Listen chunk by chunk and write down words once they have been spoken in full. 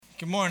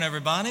Good morning,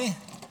 everybody.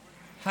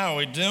 How are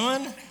we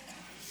doing?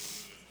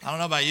 I don't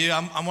know about you.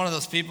 I'm one of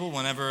those people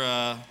whenever,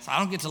 I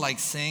don't get to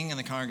sing in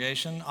the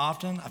congregation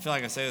often. I feel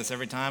like I say this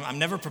every time. I'm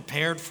never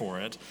prepared for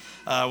it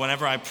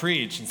whenever I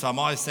preach. And so I'm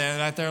always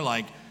standing out there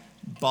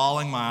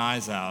bawling my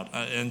eyes out.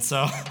 And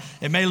so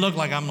it may look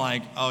like I'm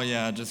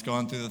just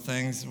going through the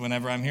things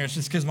whenever I'm here. It's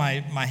just because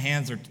my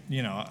hands are,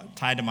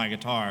 tied to my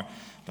guitar.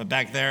 But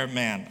back there,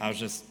 man, I was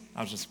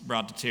just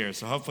brought to tears.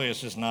 So hopefully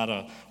it's just not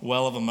a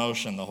well of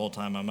emotion the whole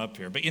time I'm up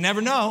here. But you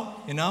never know,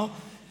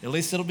 At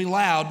least it'll be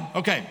loud.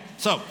 Okay,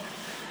 so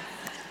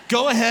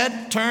go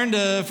ahead, turn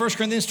to 1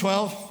 Corinthians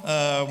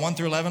 12, 1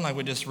 through 11, like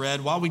we just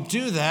read. While we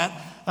do that,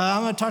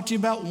 I'm going to talk to you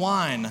about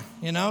wine,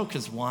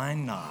 because why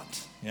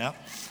not? Yeah.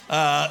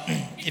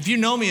 If you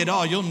know me at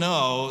all, you'll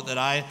know that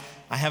I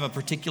have a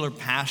particular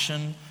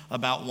passion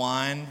about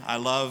wine. I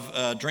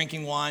love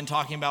drinking wine,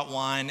 talking about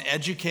wine,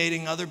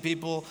 educating other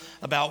people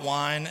about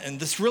wine. And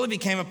this really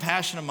became a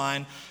passion of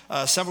mine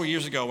several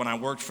years ago when I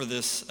worked for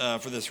this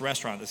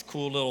restaurant, this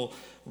cool little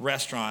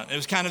restaurant. It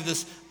was kind of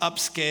this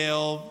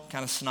upscale,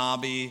 kind of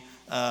snobby,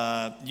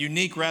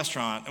 unique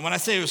restaurant. And when I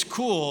say it was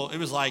cool, it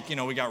was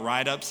we got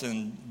write-ups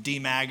in D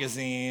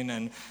Magazine,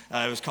 and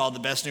it was called the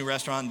best new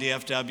restaurant in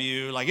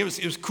DFW.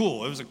 It was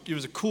cool. It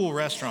was a cool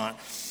restaurant.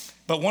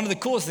 But one of the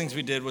coolest things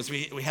we did was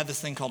we had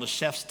this thing called a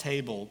chef's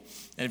table.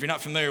 And if you're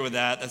not familiar with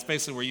that, that's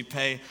basically where you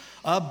pay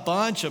a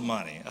bunch of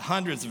money,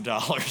 hundreds of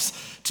dollars,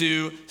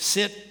 to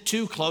sit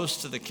too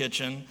close to the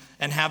kitchen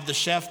and have the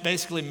chef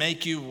basically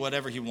make you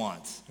whatever he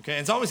wants. Okay,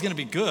 and it's always going to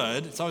be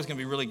good. It's always going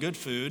to be really good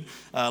food,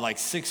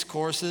 6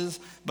 courses.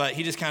 But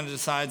he just kind of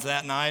decides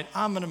that night,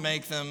 I'm going to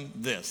make them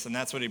this. And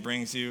that's what he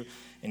brings you,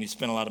 and you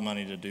spend a lot of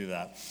money to do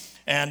that.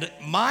 And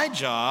my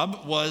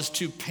job was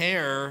to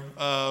pair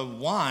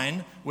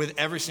wine with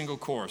every single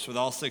course, with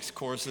all 6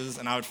 courses,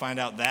 and I would find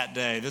out that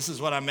day, this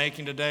is what I'm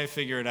making today,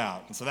 figure it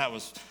out. And so that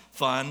was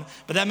fun.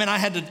 But that meant I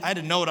had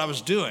to know what I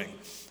was doing.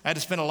 I had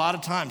to spend a lot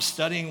of time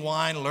studying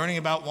wine, learning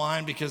about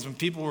wine, because when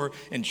people were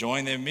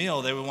enjoying their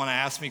meal, they would want to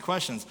ask me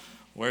questions.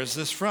 Where's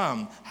this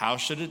from? How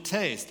should it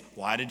taste?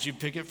 Why did you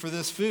pick it for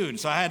this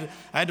food? So I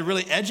had to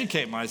really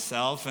educate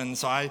myself, and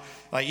so I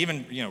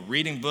even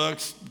reading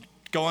books,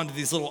 going to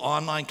these little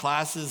online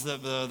classes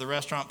that the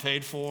restaurant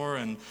paid for,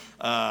 and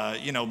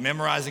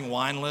memorizing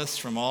wine lists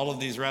from all of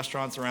these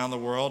restaurants around the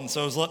world. And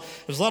so it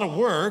was a lot of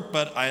work,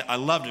 but I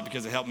loved it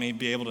because it helped me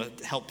be able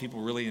to help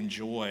people really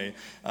enjoy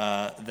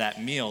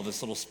that meal,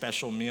 this little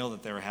special meal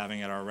that they were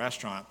having at our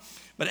restaurant.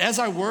 But as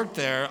I worked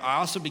there, I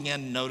also began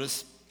to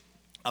notice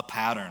a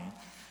pattern.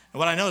 And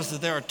what I noticed is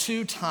that there are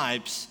 2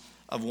 types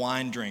of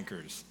wine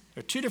drinkers. There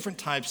are 2 different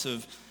types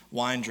of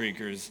wine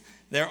drinkers.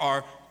 There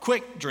are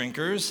quick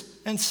drinkers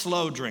and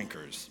slow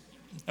drinkers.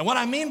 And what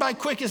I mean by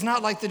quick is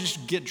not they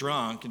just get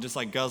drunk and just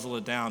guzzle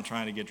it down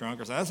trying to get drunk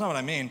or something. That's not what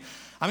I mean.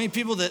 I mean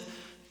people that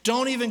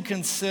don't even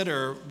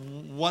consider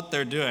what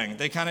they're doing.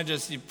 They kind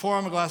of you pour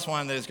them a glass of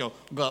wine, they just go,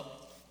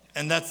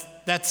 and that's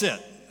it.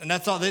 And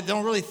that's all. They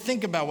don't really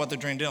think about what they're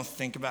drinking. They don't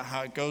think about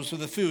how it goes with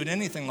the food,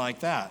 anything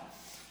like that.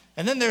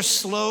 And then there's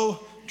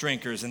slow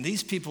drinkers, and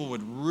these people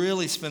would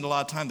really spend a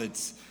lot of time.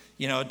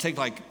 It'd take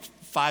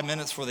 5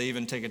 minutes before they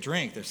even take a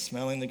drink. They're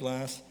smelling the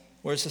glass.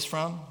 Where's this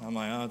from? I'm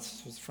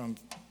it's from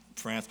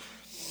France.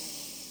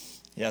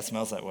 Yeah, it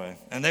smells that way.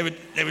 And they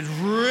would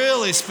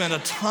really spend a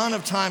ton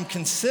of time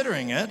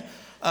considering it.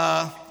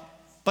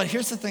 But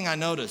here's the thing I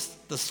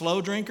noticed. The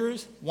slow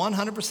drinkers,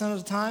 100%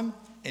 of the time,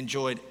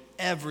 enjoyed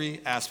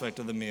every aspect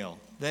of the meal.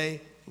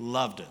 They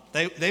loved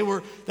it.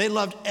 They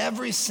loved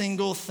every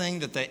single thing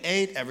that they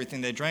ate,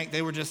 everything they drank.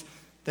 They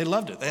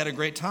loved it. They had a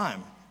great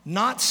time.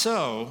 Not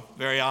so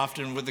very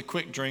often with the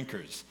quick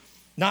drinkers.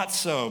 Not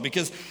so,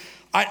 because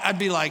I'd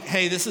be like,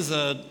 hey, this is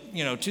a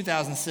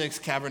 2006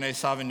 Cabernet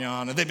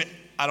Sauvignon. And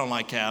I don't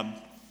like Cab.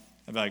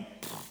 I'd be like,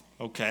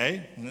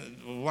 okay,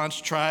 why don't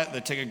you try it?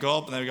 They'd take a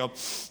gulp and they'd go,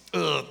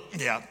 ugh,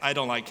 yeah, I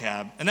don't like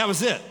Cab. And that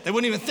was it. They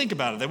wouldn't even think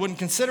about it. They wouldn't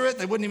consider it.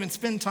 They wouldn't even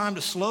spend time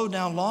to slow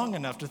down long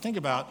enough to think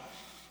about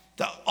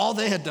all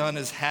they had done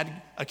is had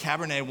a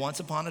Cabernet once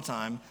upon a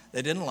time.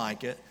 They didn't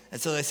like it. And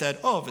so they said,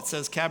 if it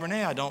says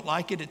Cabernet, I don't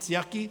like it, it's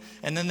yucky.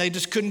 And then they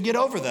just couldn't get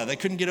over that. They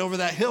couldn't get over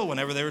that hill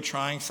whenever they were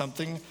trying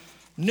something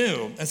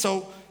new. And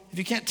so if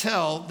you can't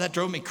tell, that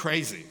drove me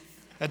crazy.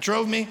 That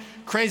drove me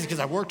crazy because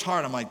I worked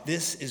hard. I'm like,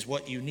 this is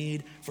what you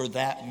need for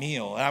that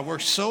meal. And I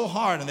worked so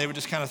hard, and they would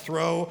just kind of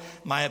throw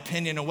my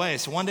opinion away.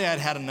 So one day I'd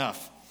had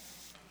enough.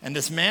 And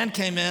this man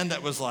came in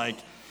that was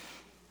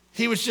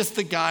he was just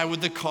the guy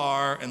with the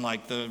car and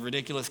the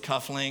ridiculous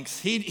cufflinks.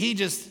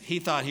 He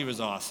thought he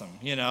was awesome,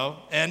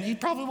 and he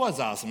probably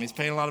was awesome. He's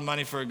paying a lot of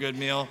money for a good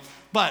meal.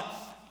 But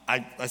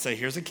I say,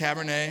 here's a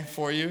Cabernet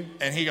for you.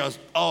 And he goes,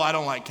 I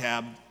don't like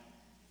Cab.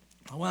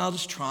 Well,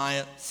 just try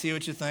it, see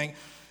what you think.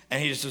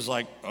 And he just was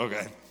like,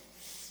 okay.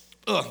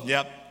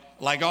 Yep.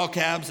 Like all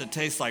Cabs, it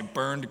tastes like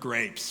burned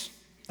grapes.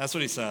 That's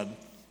what he said,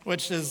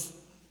 which is,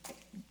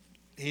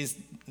 he's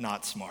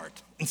not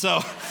smart. And so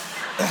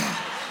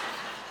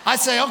I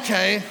say,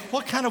 okay,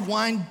 what kind of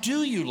wine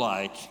do you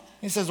like?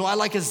 He says, well, I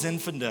like a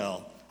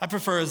Zinfandel. I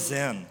prefer a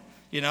Zin,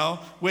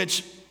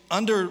 which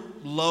under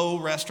low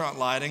restaurant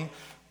lighting,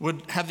 would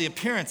have the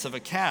appearance of a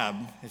cab.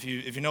 If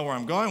you know where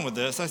I'm going with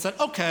this, I said,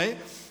 okay.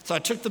 So I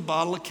took the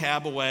bottle of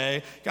cab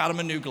away, got him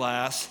a new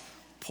glass,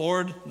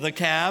 poured the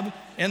cab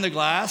in the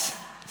glass,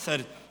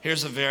 said,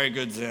 here's a very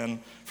good Zin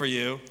for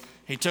you.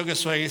 He took a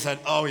swig, he said,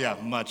 oh yeah,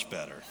 much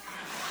better.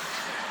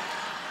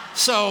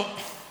 So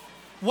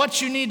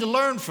what you need to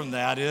learn from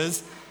that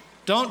is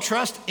don't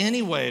trust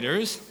any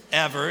waiters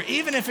ever,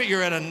 even if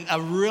you're at a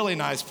really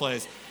nice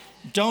place.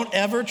 Don't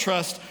ever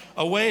trust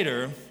a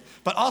waiter.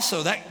 But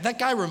also, that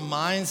guy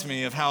reminds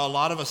me of how a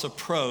lot of us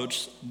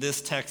approach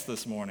this text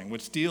this morning,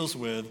 which deals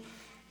with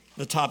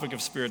the topic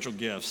of spiritual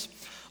gifts.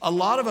 A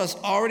lot of us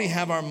already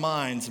have our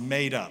minds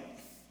made up.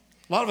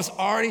 A lot of us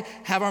already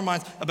have our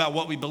minds about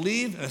what we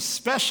believe, and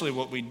especially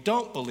what we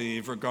don't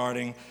believe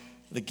regarding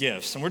the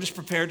gifts. And we're just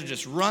prepared to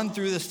just run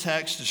through this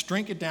text, just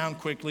drink it down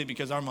quickly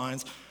because our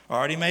minds are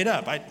already made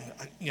up. I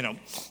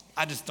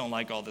just don't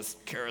like all this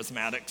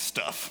charismatic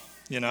stuff,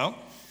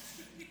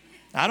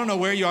 I don't know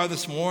where you are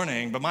this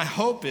morning, but my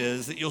hope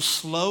is that you'll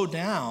slow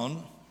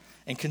down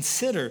and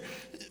consider,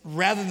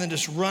 rather than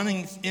just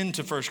running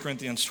into 1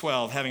 Corinthians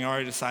 12, having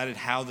already decided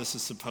how this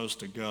is supposed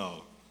to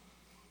go.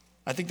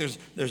 I think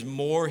there's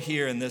more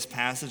here in this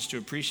passage to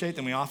appreciate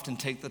than we often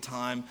take the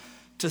time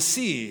to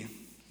see.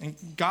 And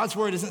God's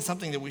word isn't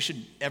something that we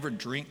should ever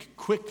drink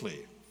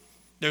quickly.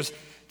 There's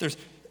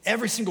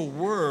every single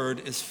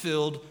word is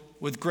filled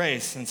with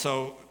grace, and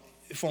so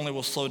if only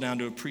we'll slow down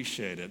to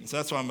appreciate it. And so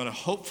that's what I'm going to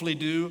hopefully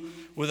do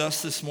with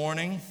us this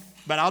morning.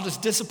 But I'll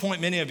just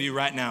disappoint many of you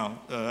right now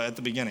at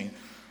the beginning.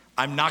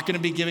 I'm not going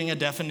to be giving a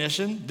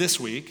definition this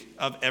week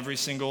of every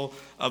single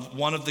of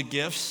one of the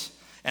gifts.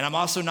 And I'm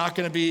also not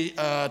going to be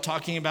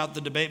talking about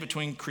the debate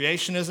between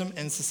creationism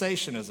and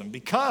cessationism,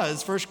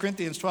 because 1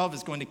 Corinthians 12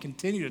 is going to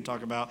continue to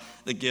talk about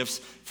the gifts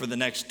for the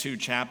next 2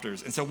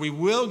 chapters. And so we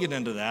will get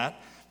into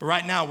that. But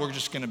right now, we're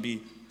just going to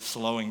be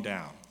slowing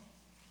down.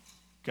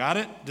 Got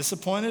it?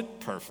 Disappointed?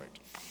 Perfect.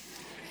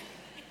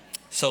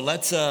 So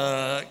let's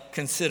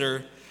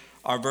consider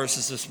our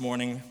verses this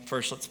morning.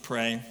 First, let's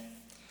pray.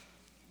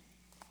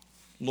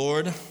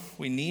 Lord,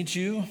 we need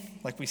you,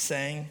 like we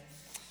sang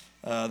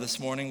this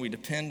morning. We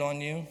depend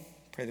on you.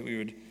 Pray that we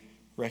would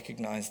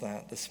recognize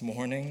that this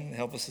morning.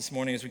 Help us this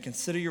morning as we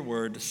consider your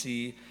word to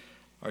see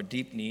our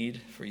deep need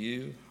for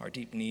you, our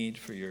deep need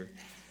for your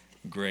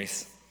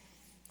grace.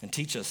 And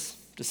teach us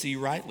to see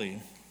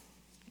rightly.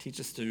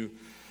 Teach us to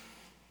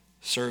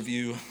serve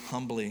you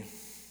humbly.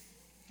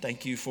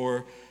 Thank you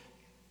for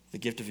the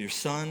gift of your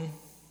Son.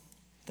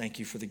 Thank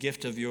you for the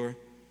gift of your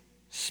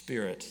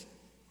Spirit.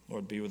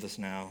 Lord, be with us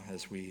now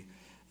as we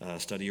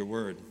study your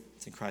word.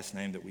 It's in Christ's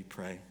name that we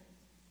pray.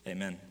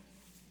 Amen.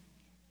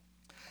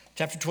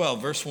 Chapter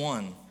 12, verse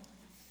 1.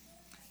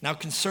 Now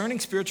concerning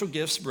spiritual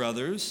gifts,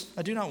 brothers,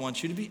 I do not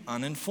want you to be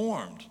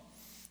uninformed.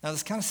 Now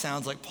this kind of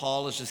sounds like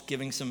Paul is just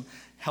giving some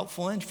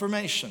helpful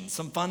information,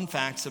 some fun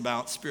facts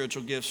about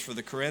spiritual gifts for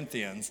the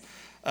Corinthians.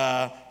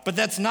 But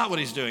that's not what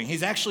he's doing.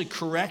 He's actually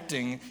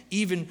correcting,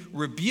 even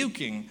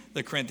rebuking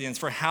the Corinthians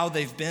for how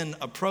they've been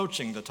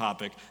approaching the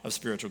topic of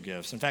spiritual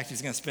gifts. In fact,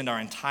 he's going to spend our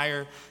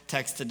entire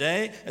text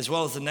today, as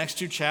well as the next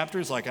 2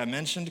 chapters, like I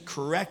mentioned,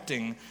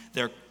 correcting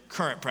their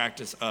current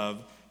practice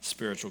of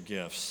spiritual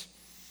gifts.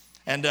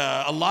 And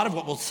a lot of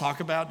what we'll talk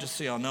about, just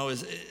so y'all know,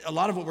 is a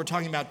lot of what we're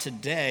talking about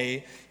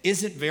today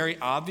isn't very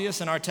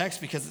obvious in our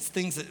text because it's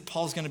things that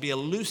Paul's going to be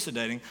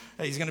elucidating.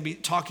 He's going to be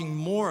talking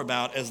more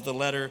about as the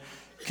letter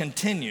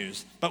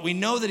continues. But we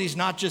know that he's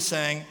not just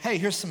saying, hey,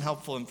 here's some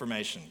helpful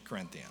information,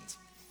 Corinthians.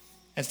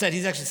 Instead,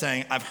 he's actually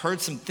saying, I've heard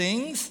some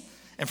things,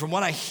 and from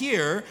what I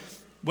hear,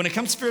 when it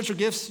comes to spiritual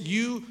gifts,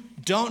 you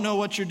don't know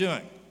what you're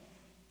doing.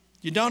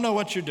 You don't know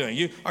what you're doing.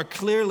 You are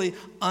clearly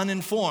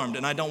uninformed,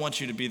 and I don't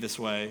want you to be this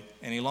way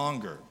any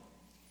longer.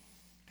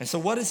 And so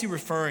what is he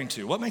referring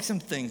to? What makes him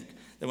think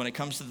that when it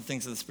comes to the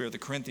things of the Spirit, the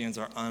Corinthians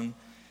are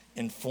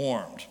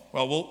uninformed?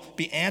 Well, we'll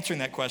be answering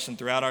that question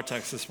throughout our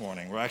text this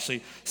morning. We'll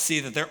actually see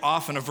that they're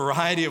off in a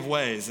variety of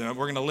ways, and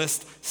we're going to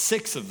list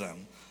 6 of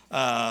them.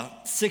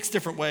 6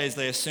 different ways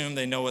they assume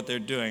they know what they're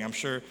doing. I'm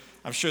sure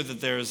that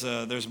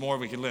there's more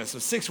we could list. So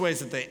 6 ways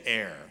that they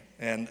err.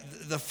 And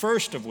the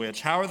first of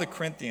which, how are the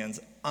Corinthians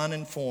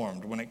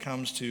uninformed when it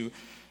comes to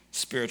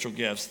spiritual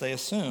gifts? They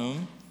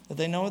assume that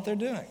they know what they're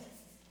doing.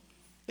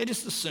 They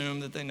just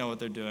assume that they know what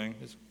they're doing.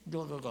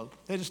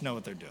 They just know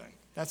what they're doing.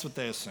 That's what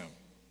they assume.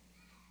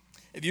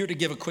 If you were to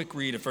give a quick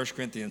read of 1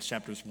 Corinthians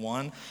chapters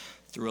 1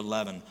 through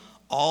 11,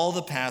 all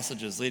the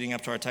passages leading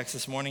up to our text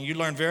this morning, you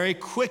learn very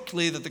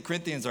quickly that the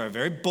Corinthians are a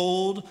very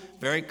bold,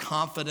 very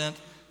confident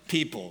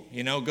people.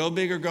 Go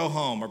big or go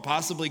home, or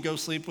possibly go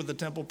sleep with a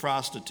temple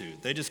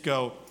prostitute. They just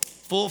go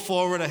full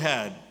forward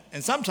ahead.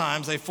 And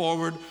sometimes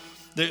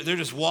they're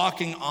just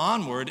walking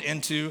onward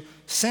into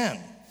sin.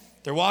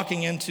 They're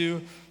walking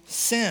into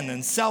sin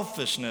and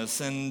selfishness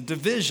and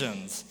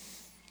divisions.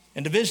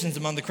 And divisions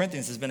among the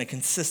Corinthians has been a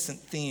consistent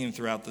theme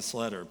throughout this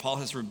letter. Paul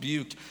has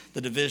rebuked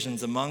the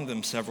divisions among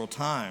them several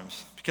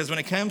times. Because when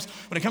it comes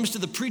to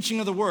the preaching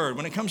of the word,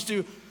 when it comes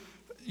to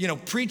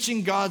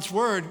preaching God's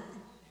word,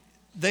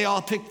 they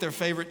all pick their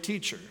favorite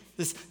teacher.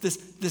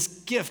 This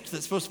gift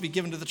that's supposed to be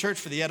given to the church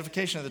for the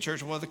edification of the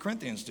church. What do the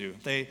Corinthians do?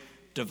 They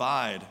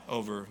divide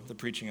over the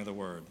preaching of the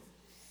word.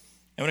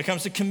 And when it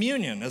comes to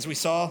communion, as we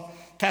saw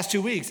past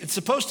 2 weeks, it's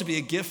supposed to be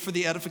a gift for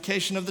the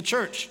edification of the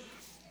church.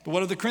 But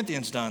what have the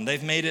Corinthians done?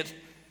 They've made it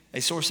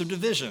a source of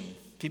division.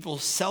 People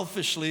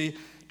selfishly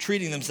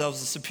treating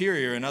themselves as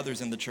superior and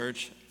others in the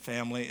church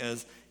family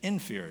as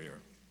inferior.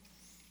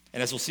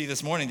 And as we'll see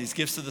this morning, these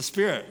gifts of the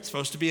Spirit,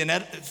 supposed to be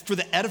for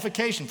the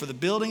edification, for the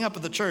building up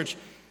of the church.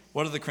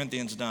 What have the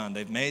Corinthians done?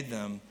 They've made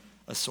them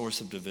a source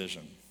of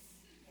division.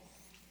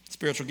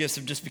 Spiritual gifts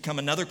have just become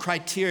another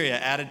criteria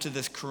added to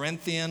this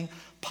Corinthian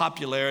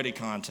popularity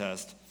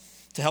contest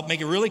to help make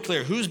it really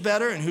clear who's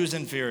better and who's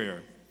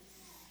inferior.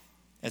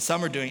 And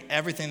some are doing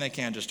everything they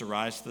can just to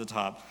rise to the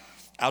top,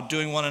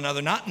 outdoing one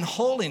another, not in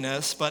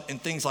holiness, but in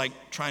things like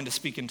trying to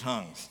speak in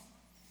tongues.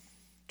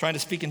 Trying to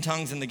speak in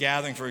tongues in the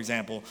gathering, for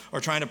example,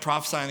 or trying to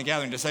prophesy in the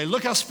gathering to say,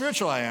 look how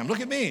spiritual I am.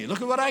 Look at me.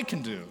 Look at what I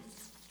can do.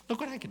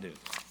 Look what I can do.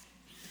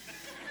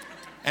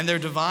 And they're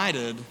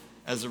divided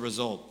as a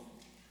result,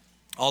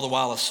 all the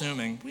while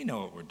assuming we know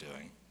what we're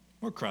doing.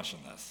 We're crushing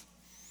this.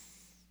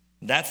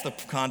 That's the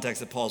context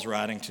that Paul's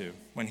writing to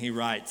when he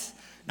writes,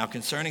 now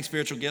concerning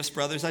spiritual gifts,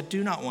 brothers, I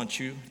do not want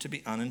you to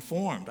be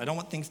uninformed. I don't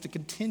want things to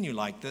continue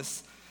like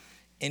this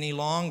any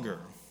longer.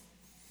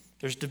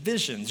 There's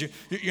divisions.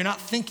 You're not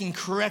thinking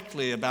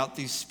correctly about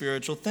these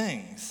spiritual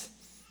things.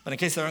 But in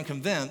case they're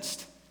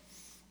unconvinced,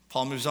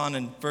 Paul moves on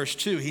in verse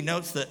 2. He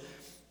notes that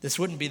this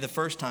wouldn't be the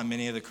first time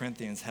many of the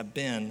Corinthians have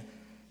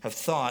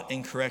thought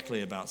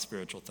incorrectly about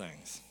spiritual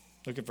things.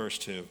 Look at verse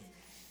 2.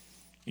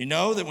 You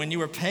know that when you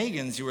were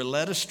pagans, you were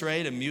led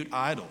astray to mute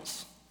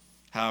idols,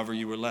 however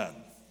you were led.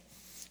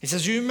 He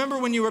says, you remember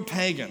when you were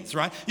pagans,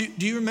 right?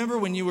 Do you remember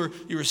when you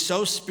were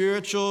so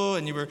spiritual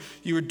and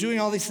you were doing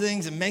all these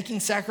things and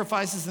making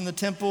sacrifices in the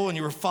temple and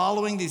you were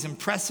following these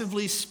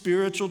impressively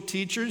spiritual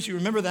teachers? You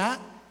remember that?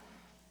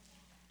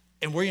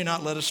 And were you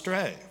not led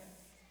astray?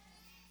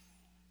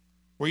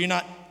 Were you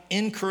not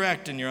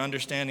incorrect in your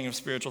understanding of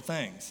spiritual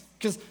things?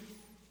 Because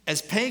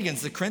as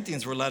pagans, the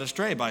Corinthians were led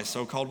astray by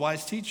so-called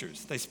wise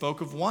teachers. They spoke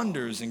of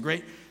wonders and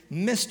great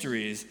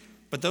mysteries,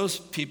 but those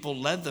people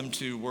led them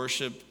to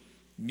worship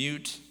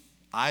mute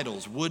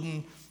idols,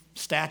 wooden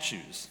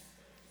statues.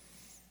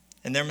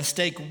 And their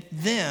mistake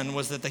then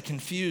was that they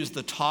confused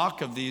the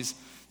talk of these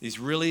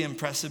really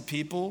impressive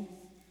people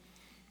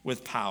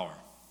with power.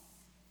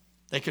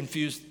 They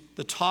confused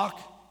the talk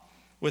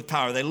with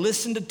power. They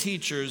listened to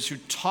teachers who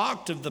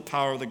talked of the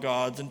power of the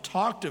gods and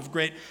talked of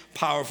great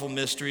powerful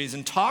mysteries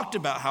and talked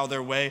about how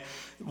their way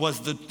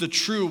was the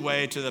true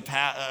way to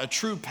a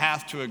true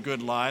path to a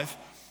good life.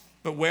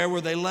 But where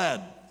were they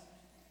led?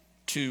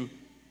 To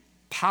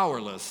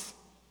powerless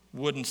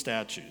wooden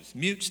statues,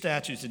 mute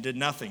statues that did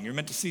nothing. You're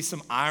meant to see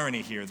some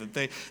irony here, that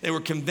they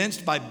were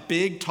convinced by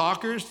big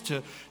talkers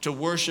to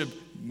worship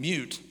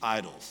mute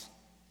idols,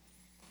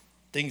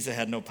 things that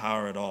had no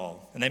power at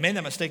all. And they made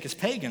that mistake as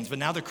pagans, but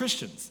now they're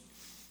Christians,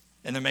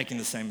 and they're making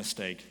the same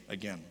mistake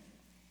again.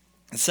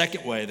 The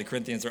second way the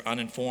Corinthians are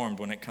uninformed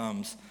when it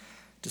comes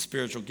to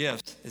spiritual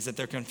gifts is that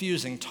they're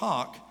confusing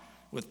talk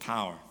with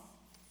power.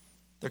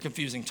 They're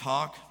confusing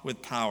talk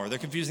with power. They're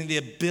confusing the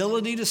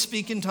ability to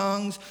speak in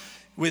tongues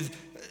with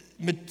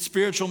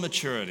spiritual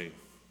maturity.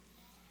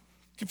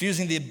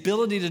 Confusing the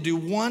ability to do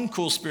one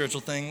cool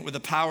spiritual thing with a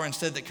power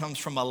instead that comes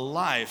from a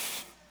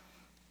life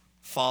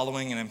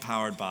following and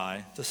empowered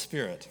by the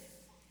Spirit.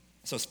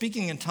 So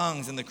speaking in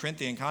tongues in the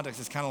Corinthian context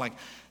is kind of like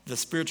the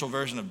spiritual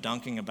version of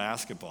dunking a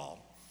basketball.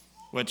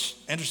 Which,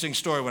 interesting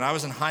story, when I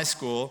was in high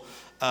school,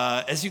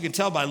 as you can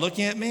tell by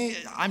looking at me,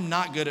 I'm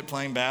not good at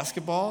playing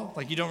basketball.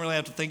 Like, you don't really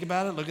have to think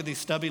about it. Look at these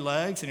stubby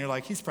legs, and you're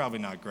like, he's probably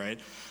not great.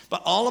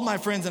 But all of my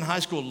friends in high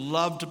school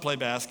loved to play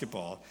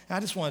basketball. And I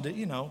just wanted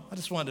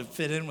to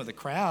fit in with the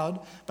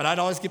crowd. But I'd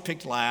always get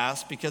picked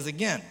last because,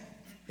 again,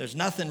 there's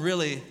nothing's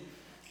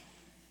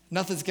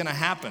going to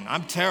happen.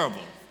 I'm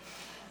terrible.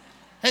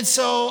 And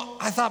so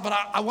I thought, but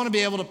I want to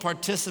be able to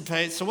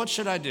participate. So what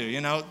should I do?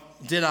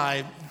 Did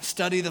I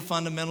study the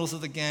fundamentals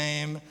of the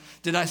game?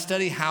 Did I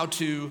study how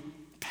to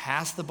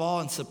pass the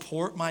ball and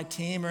support my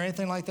team or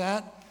anything like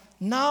that?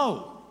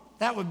 No,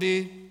 that would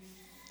be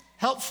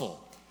helpful.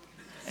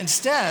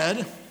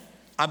 Instead,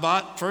 I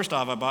bought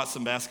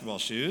some basketball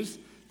shoes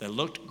that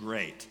looked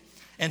great.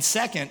 And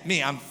second,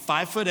 I'm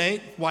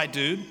 5'8", white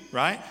dude,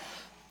 right?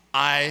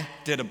 I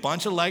did a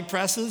bunch of leg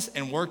presses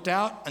and worked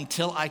out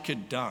until I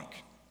could dunk,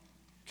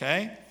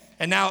 okay?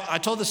 And now I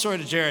told this story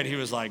to Jared. He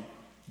was like,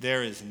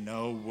 there is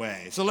no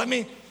way. So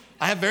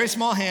I have very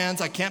small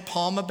hands. I can't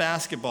palm a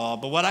basketball,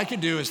 but what I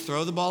could do is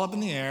throw the ball up in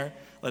the air,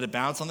 let it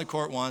bounce on the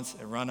court once,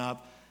 and run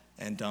up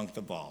and dunk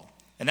the ball.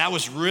 And that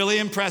was really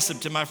impressive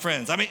to my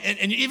friends. And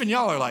even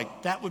y'all are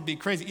like, that would be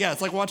crazy. Yeah,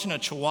 it's like watching a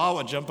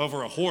chihuahua jump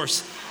over a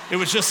horse. It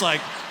was just like,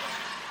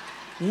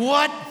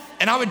 what?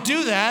 And I would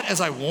do that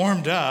as I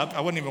warmed up. I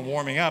wasn't even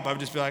warming up. I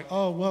would just be like,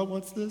 oh, well,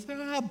 what's this?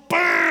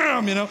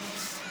 Bam,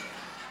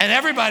 And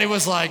everybody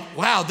was like,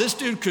 wow, this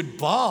dude could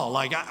ball.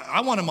 Like,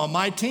 I want him on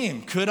my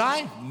team. Could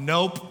I?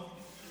 Nope.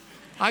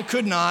 I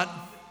could not.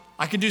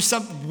 I could do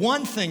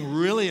one thing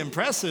really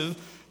impressive,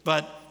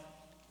 but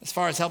as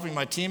far as helping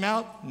my team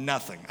out,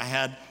 nothing. I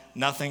had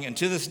nothing. And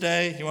to this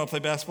day, you want to play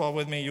basketball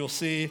with me, you'll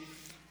see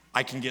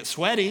I can get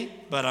sweaty,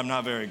 but I'm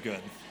not very good.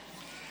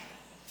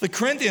 The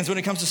Corinthians, when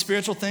it comes to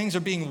spiritual things,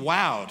 are being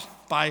wowed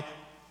by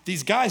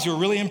these guys who are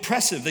really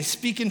impressive. They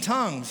speak in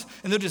tongues,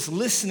 and they're just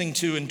listening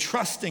to and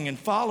trusting and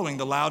following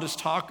the loudest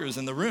talkers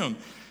in the room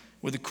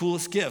with the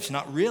coolest gifts,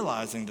 not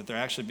realizing that they're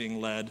actually being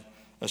led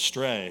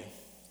astray.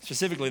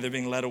 Specifically, they're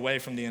being led away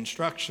from the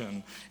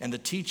instruction and the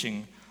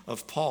teaching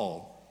of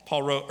Paul.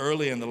 Paul wrote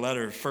early in the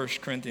letter, 1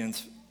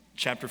 Corinthians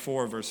chapter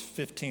 4, verse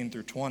 15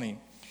 through 20.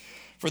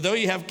 For though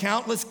you have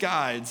countless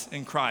guides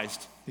in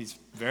Christ, these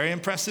very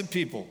impressive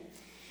people,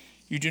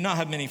 you do not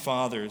have many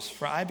fathers,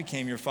 for I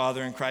became your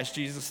father in Christ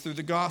Jesus through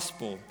the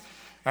gospel.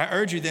 I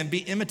urge you then, be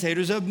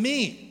imitators of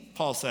me,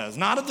 Paul says,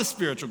 not of the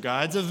spiritual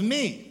guides, of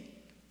me.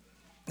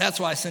 That's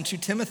why I sent you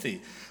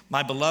Timothy,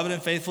 my beloved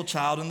and faithful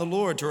child in the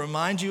Lord, to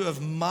remind you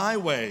of my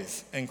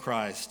ways in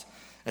Christ,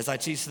 as I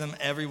teach them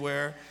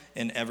everywhere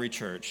in every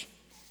church.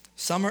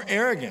 Some are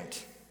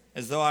arrogant,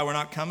 as though I were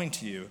not coming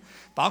to you.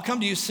 But I'll come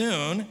to you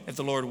soon, if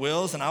the Lord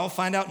wills, and I will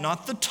find out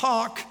not the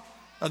talk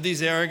of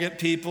these arrogant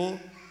people,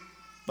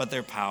 but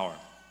their power.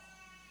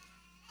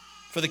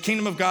 For the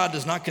kingdom of God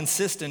does not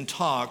consist in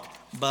talk,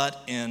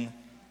 but in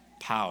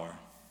power.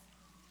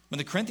 When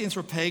the Corinthians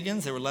were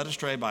pagans, they were led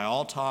astray by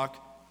all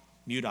talk,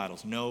 mute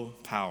idols, no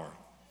power.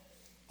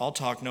 All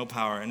talk, no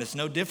power. And it's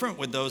no different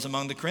with those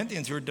among the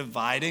Corinthians who are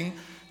dividing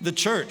the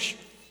church,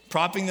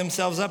 propping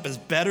themselves up as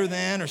better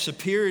than or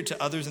superior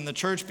to others in the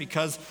church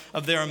because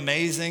of their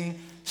amazing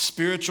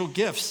spiritual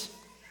gifts.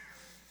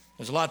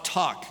 There's a lot of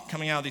talk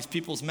coming out of these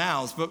people's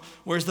mouths, but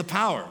where's the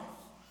power?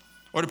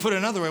 Or to put it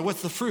another way,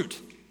 what's the fruit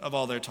of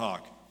all their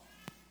talk?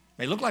 It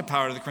may look like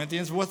power to the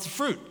Corinthians, but what's the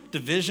fruit?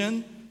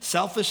 Division,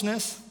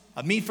 selfishness,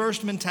 a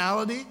me-first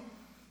mentality?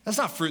 That's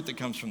not fruit that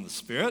comes from the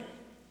Spirit.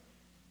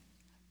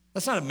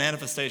 That's not a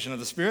manifestation of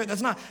the Spirit.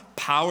 That's not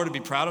power to be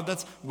proud of.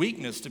 That's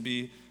weakness to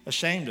be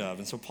ashamed of.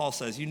 And so Paul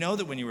says, you know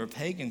that when you were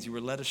pagans, you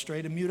were led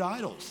astray to mute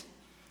idols,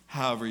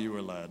 however you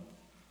were led.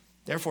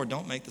 Therefore,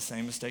 don't make the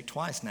same mistake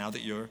twice now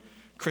that you're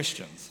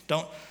Christians.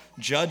 Don't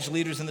judge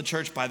leaders in the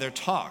church by their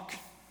talk.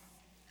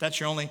 That's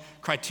your only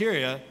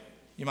criteria,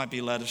 you might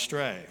be led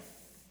astray.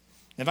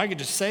 If I could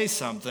just say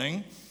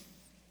something,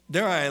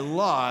 there are a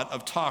lot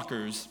of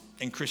talkers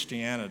in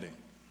Christianity.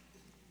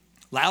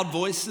 Loud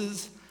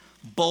voices,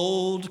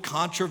 bold,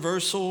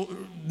 controversial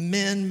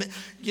men.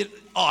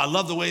 I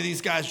love the way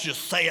these guys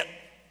just say it.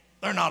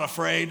 They're not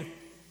afraid.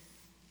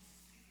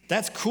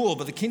 That's cool,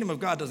 but the kingdom of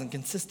God doesn't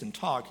consist in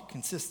talk. It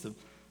consists of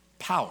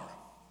power.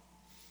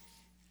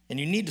 And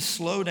you need to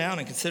slow down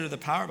and consider the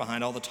power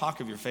behind all the talk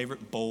of your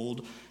favorite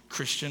bold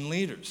Christian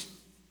leaders.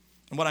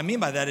 And what I mean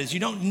by that is you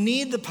don't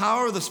need the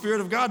power of the Spirit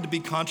of God to be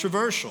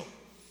controversial.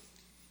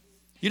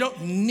 You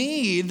don't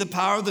need the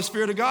power of the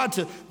Spirit of God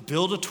to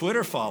build a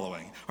Twitter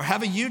following or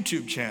have a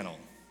YouTube channel.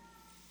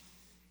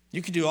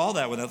 You can do all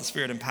that without the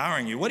Spirit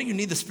empowering you. What do you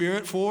need the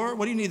Spirit for?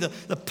 What do you need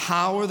the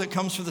power that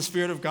comes from the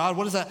Spirit of God?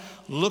 What does that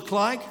look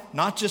like?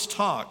 Not just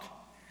talk,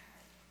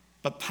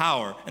 but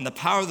power. And the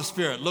power of the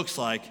Spirit looks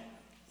like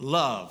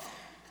love,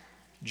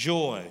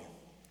 joy,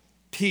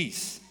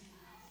 peace,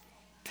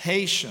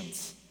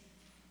 patience,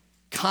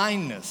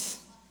 kindness,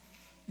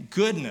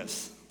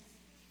 goodness,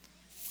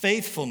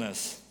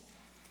 faithfulness,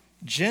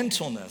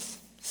 gentleness,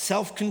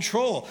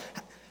 self-control.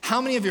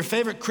 How many of your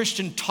favorite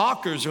Christian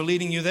talkers are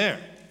leading you there?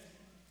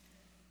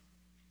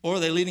 Or are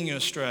they leading you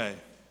astray?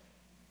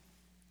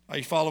 Are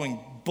you following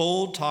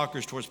bold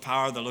talkers towards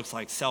power that looks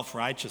like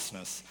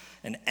self-righteousness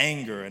and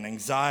anger and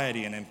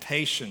anxiety and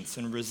impatience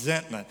and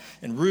resentment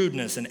and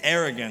rudeness and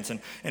arrogance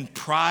and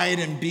pride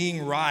in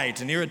being right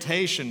and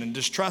irritation and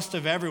distrust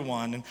of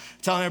everyone and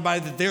telling everybody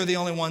that they're the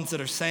only ones that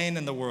are sane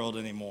in the world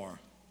anymore?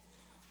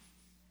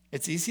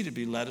 It's easy to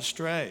be led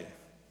astray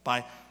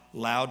by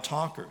loud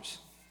talkers.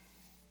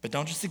 But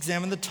don't just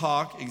examine the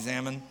talk,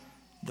 examine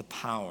the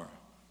power.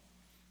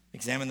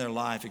 Examine their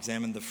life,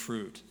 examine the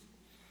fruit.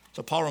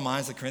 So Paul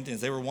reminds the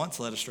Corinthians they were once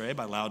led astray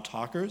by loud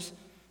talkers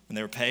when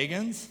they were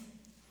pagans.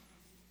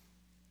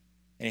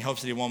 And he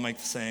hopes that he won't make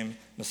the same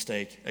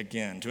mistake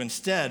again, to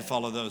instead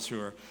follow those who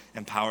are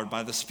empowered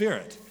by the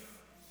Spirit.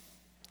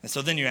 And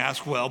so then you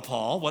ask, well,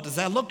 Paul, what does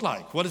that look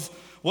like? What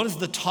does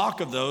the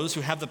talk of those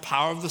who have the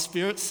power of the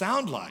Spirit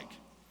sound like?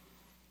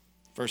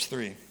 Verse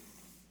 3,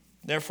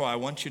 therefore I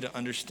want you to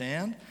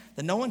understand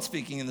that no one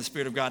speaking in the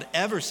Spirit of God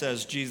ever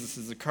says Jesus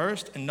is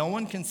accursed, and no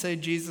one can say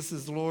Jesus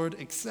is Lord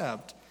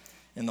except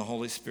in the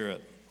Holy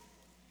Spirit.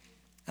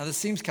 Now this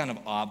seems kind of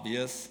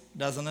obvious,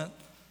 doesn't it?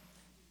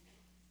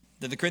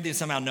 Did the Corinthians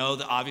somehow know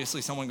that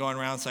obviously someone going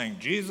around saying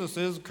Jesus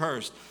is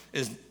cursed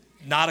is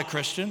not a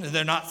Christian?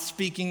 They're not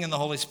speaking in the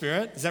Holy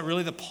Spirit? Is that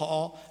really the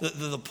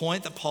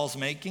point that Paul's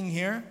making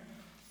here?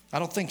 I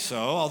don't think so,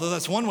 although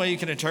that's one way you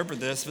can interpret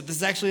this, but this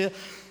is actually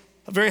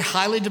a very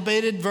highly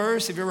debated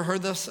verse. Have you ever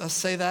heard us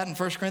say that in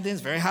 1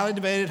 Corinthians? Very highly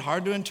debated,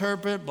 hard to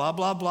interpret, blah,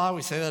 blah, blah.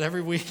 We say that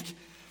every week.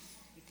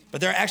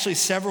 But there are actually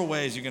several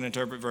ways you can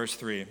interpret verse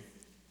 3.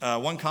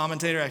 One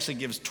commentator actually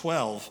gives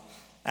 12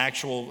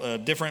 actual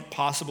different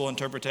possible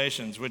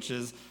interpretations, which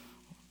is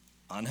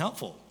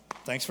unhelpful.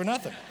 Thanks for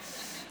nothing.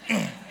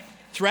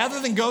 So rather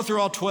than go through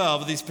all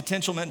 12 of these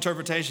potential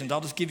interpretations, I'll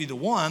just give you the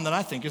one that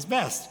I think is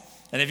best.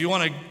 And if you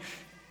want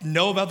to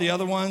know about the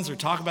other ones or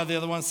talk about the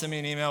other ones, send me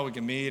an email. We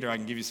can meet, or I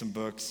can give you some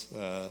books.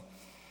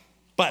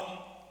 But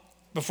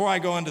before I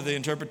go into the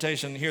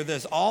interpretation, hear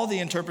this. All the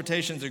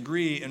interpretations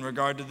agree in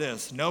regard to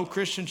this. No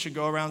Christian should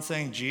go around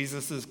saying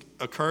Jesus is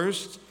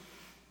accursed,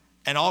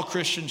 and all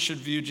Christians should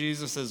view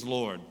Jesus as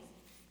Lord,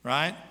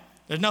 right?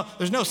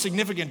 There's no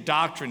significant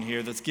doctrine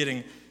here that's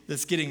getting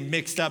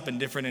mixed up in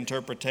different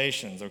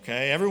interpretations,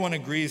 okay? Everyone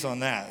agrees on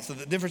that. So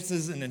the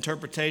differences in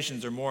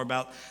interpretations are more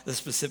about the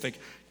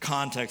specific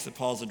context that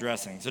Paul's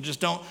addressing. So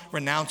just don't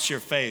renounce your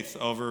faith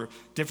over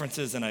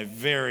differences in a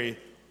very,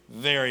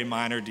 very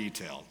minor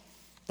detail.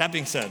 That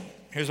being said,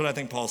 here's what I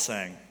think Paul's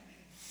saying.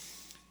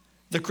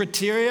 The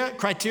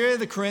criteria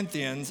the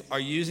Corinthians are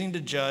using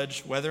to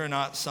judge whether or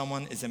not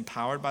someone is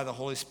empowered by the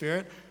Holy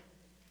Spirit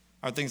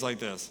are things like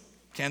this.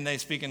 Can they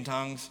speak in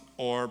tongues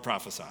or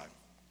prophesy?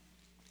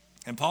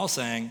 And Paul's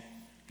saying,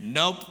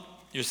 nope,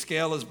 your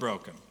scale is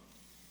broken.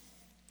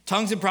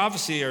 Tongues and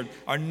prophecy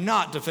are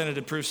not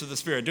definitive proofs of the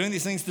Spirit. Doing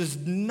these things does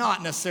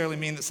not necessarily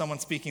mean that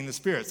someone's speaking the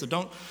Spirit. So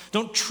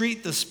don't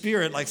treat the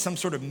Spirit like some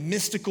sort of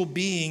mystical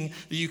being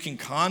that you can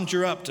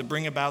conjure up to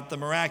bring about the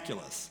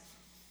miraculous.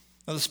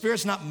 Now, the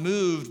Spirit's not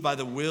moved by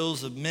the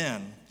wills of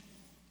men.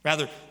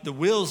 Rather, the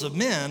wills of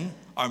men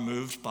are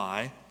moved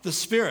by the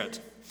Spirit.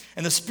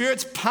 And the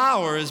Spirit's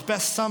power is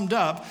best summed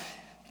up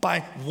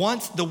by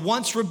the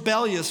once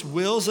rebellious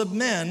wills of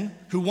men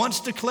who once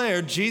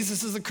declared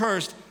Jesus is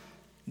accursed,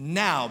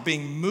 now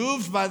being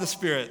moved by the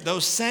Spirit,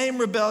 those same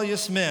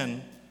rebellious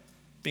men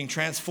being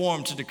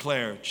transformed to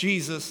declare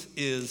Jesus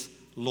is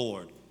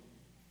Lord.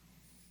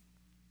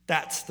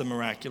 That's the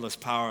miraculous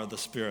power of the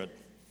Spirit.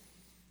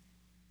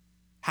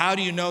 How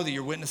do you know that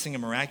you're witnessing a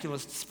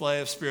miraculous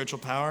display of spiritual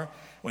power?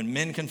 When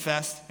men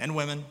confess, and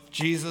women,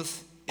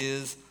 Jesus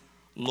is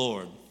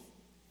Lord.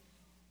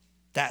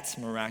 That's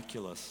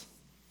miraculous.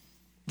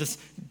 This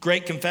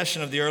great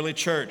confession of the early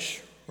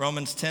church,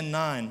 Romans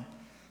 10:9,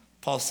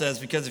 Paul says,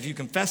 because if you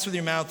confess with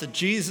your mouth that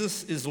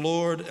Jesus is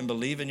Lord and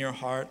believe in your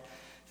heart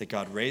that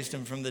God raised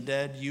him from the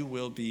dead, you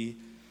will be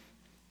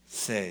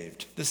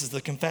saved. This is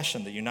the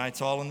confession that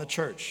unites all in the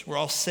church. We're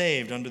all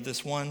saved under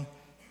this one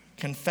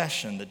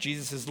confession that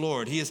Jesus is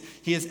Lord. He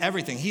is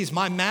everything. He's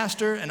my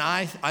master, and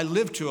I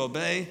live to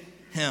obey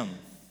him.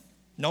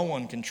 No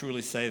one can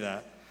truly say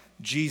that.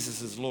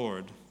 Jesus is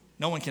Lord.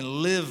 No one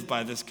can live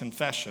by this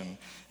confession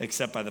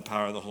except by the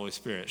power of the Holy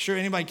Spirit. Sure,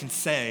 anybody can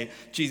say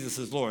Jesus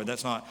is Lord.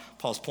 That's not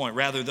Paul's point.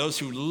 Rather, those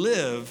who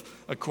live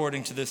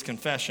according to this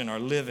confession are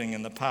living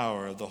in the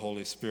power of the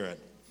Holy Spirit.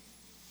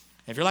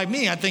 If you're like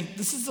me, I think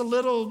this is a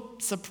little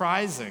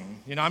surprising.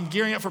 I'm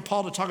gearing up for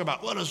Paul to talk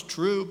about what does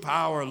true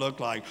power look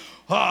like.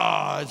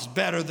 It's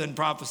better than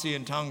prophecy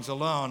in tongues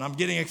alone. I'm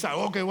getting excited.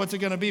 Okay, what's it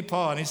going to be,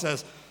 Paul? And he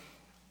says,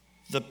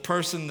 the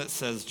person that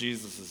says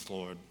Jesus is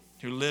Lord,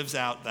 who lives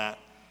out that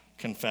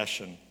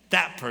confession,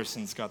 that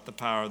person's got the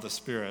power of the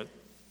Spirit.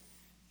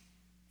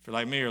 If you're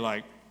like me, you're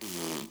like,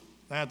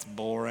 that's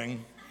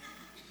boring.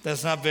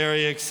 That's not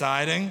very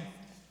exciting.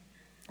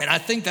 And I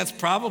think that's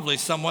probably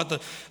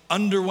somewhat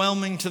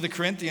underwhelming to the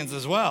Corinthians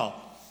as well,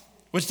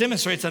 which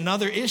demonstrates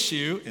another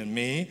issue in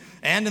me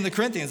and in the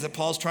Corinthians that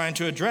Paul's trying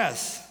to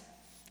address.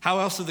 How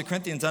else are the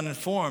Corinthians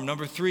uninformed?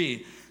 Number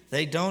 3,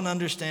 they don't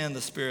understand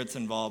the Spirit's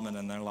involvement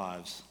in their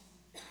lives.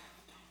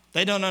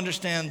 They don't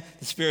understand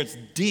the Spirit's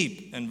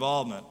deep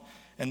involvement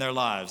in their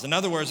lives. In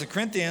other words, the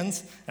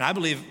Corinthians, and I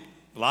believe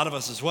a lot of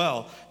us as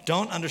well,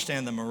 don't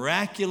understand the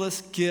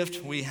miraculous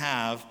gift we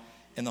have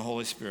in the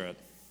Holy Spirit.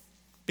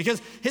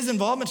 Because his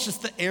involvement's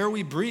just the air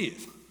we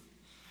breathe.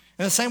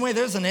 In the same way,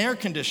 there's an air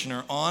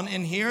conditioner on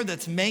in here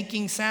that's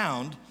making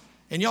sound,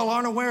 and y'all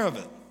aren't aware of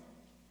it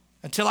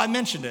until I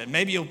mentioned it.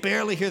 Maybe you'll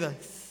barely hear the,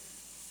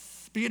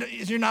 but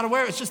you're not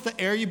aware. It's just the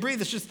air you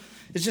breathe. It's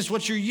just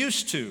what you're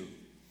used to.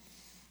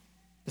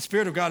 The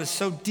Spirit of God is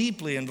so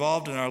deeply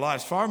involved in our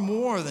lives, far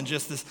more than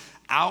just this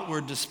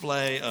outward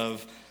display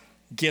of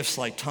gifts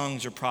like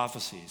tongues or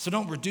prophecy. So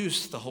don't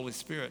reduce the Holy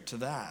Spirit to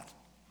that.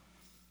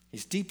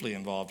 He's deeply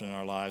involved in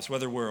our lives,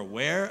 whether we're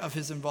aware of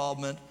his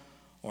involvement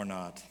or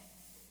not.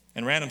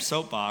 In Random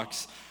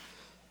Soapbox,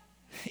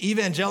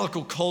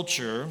 evangelical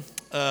culture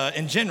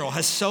in general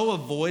has so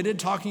avoided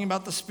talking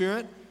about the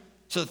Spirit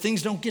so that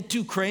things don't get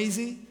too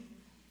crazy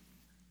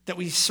that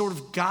we've sort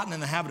of gotten in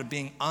the habit of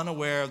being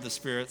unaware of the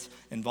Spirit's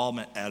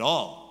involvement at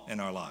all in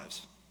our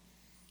lives.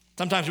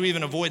 Sometimes we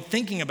even avoid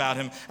thinking about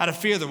him out of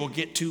fear that we'll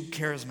get too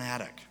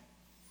charismatic.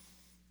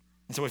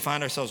 And so we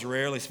find ourselves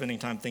rarely spending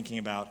time thinking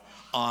about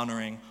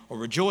honoring or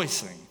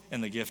rejoicing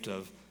in the gift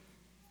of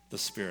the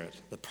Spirit,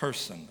 the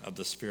person of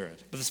the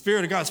Spirit. But the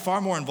Spirit of God is far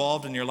more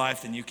involved in your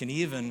life than you can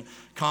even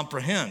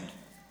comprehend.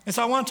 And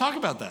so I want to talk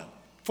about that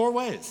 4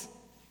 ways.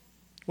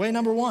 Way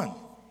number 1,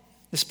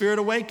 the Spirit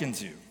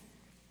awakens you.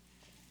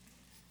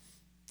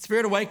 The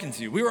Spirit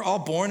awakens you. We were all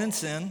born in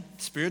sin,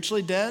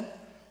 spiritually dead,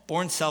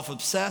 born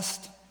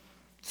self-obsessed,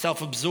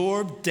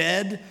 self-absorbed,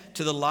 dead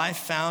to the life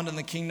found in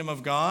the kingdom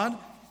of God,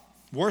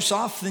 worse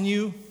off than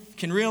you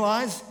can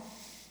realize.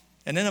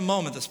 And in a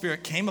moment, the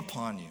Spirit came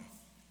upon you,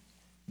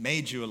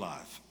 made you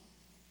alive.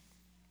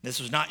 This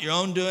was not your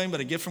own doing, but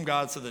a gift from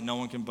God so that no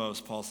one can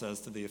boast, Paul says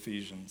to the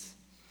Ephesians.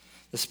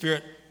 The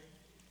Spirit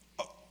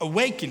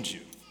awakened you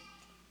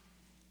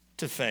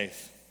to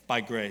faith by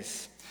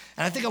grace.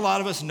 And I think a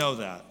lot of us know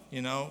that,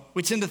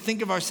 We tend to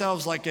think of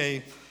ourselves like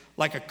a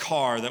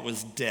car that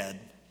was dead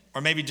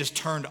or maybe just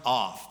turned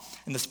off.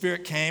 And the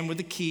Spirit came with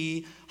the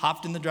key,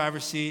 hopped in the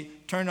driver's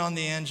seat, turned on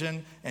the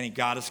engine, and he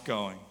got us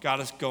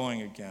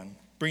going again,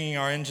 bringing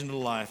our engine to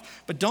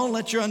life. But don't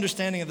let your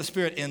understanding of the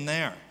Spirit end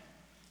there.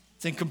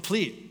 It's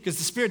incomplete because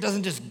the Spirit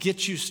doesn't just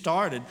get you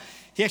started.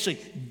 He actually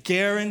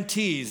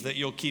guarantees that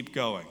you'll keep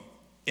going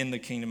in the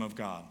kingdom of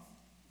God.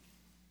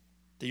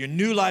 That your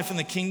new life in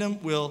the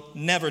kingdom will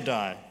never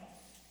die.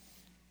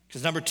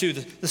 Because number two,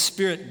 the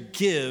Spirit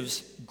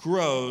gives,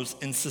 grows,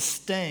 and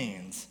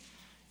sustains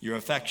your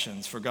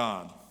affections for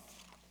God.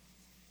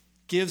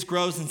 Gives,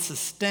 grows, and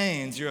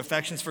sustains your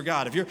affections for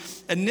God. If your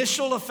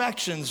initial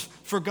affections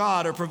for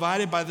God are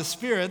provided by the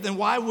Spirit, then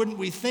why wouldn't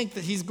we think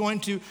that he's going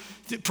to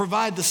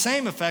provide the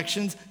same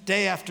affections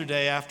day after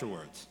day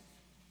afterwards?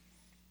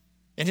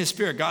 In his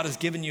Spirit, God has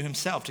given you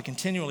himself to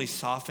continually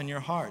soften your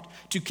heart,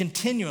 to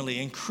continually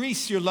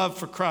increase your love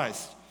for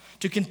Christ,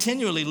 to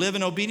continually live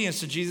in obedience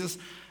to Jesus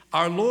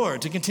our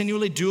Lord, to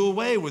continually do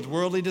away with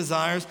worldly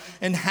desires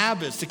and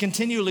habits, to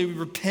continually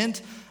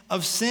repent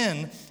of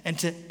sin, and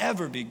to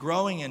ever be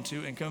growing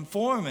into and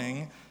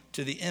conforming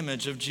to the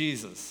image of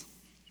Jesus.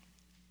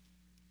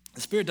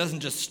 The Spirit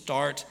doesn't just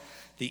start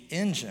the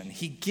engine.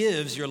 He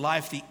gives your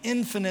life the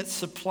infinite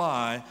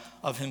supply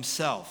of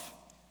himself.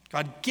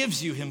 God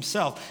gives you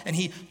himself, and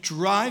he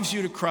drives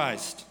you to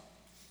Christ.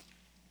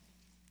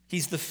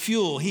 He's the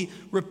fuel. He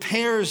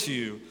repairs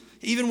you.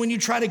 Even when you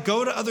try to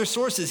go to other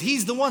sources,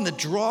 he's the one that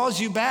draws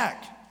you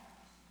back,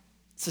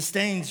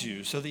 sustains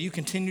you so that you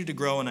continue to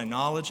grow in a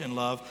knowledge and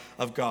love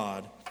of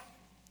God.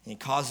 And he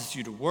causes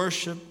you to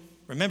worship.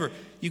 Remember,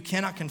 you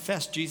cannot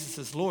confess Jesus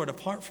as Lord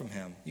apart from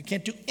him. You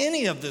can't do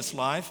any of this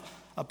life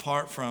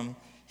apart from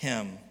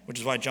him, which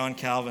is why John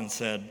Calvin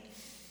said,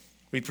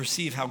 "We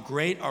perceive how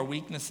great our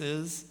weakness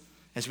is,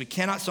 as we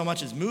cannot so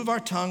much as move our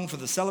tongue for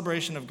the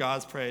celebration of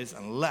God's praise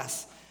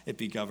unless it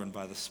be governed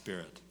by the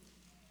Spirit."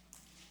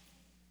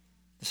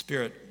 The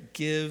Spirit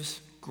gives,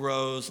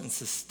 grows, and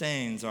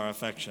sustains our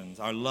affections,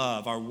 our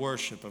love, our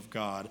worship of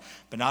God.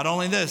 But not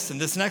only this,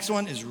 and this next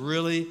one is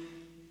really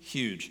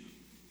huge.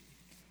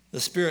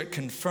 The Spirit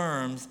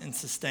confirms and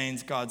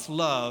sustains God's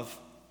love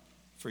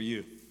for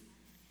you.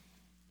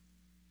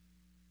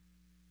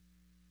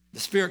 The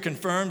Spirit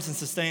confirms and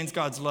sustains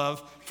God's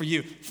love for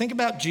you. Think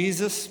about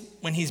Jesus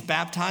when he's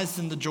baptized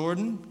in the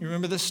Jordan. You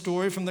remember this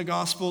story from the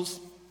Gospels?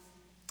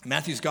 In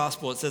Matthew's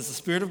Gospel, it says, "The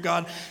Spirit of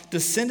God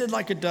descended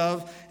like a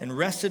dove and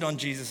rested on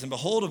Jesus. And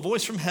behold, a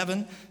voice from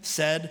heaven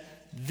said,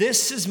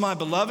 'This is my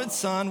beloved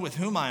Son with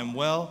whom I am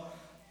well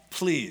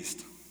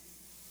pleased.'"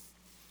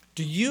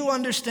 Do you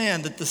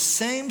understand that the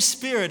same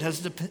Spirit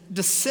has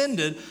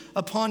descended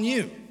upon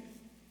you?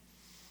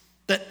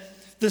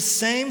 That the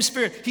same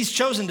Spirit, he's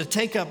chosen to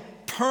take up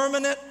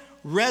permanent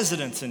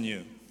residence in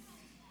you.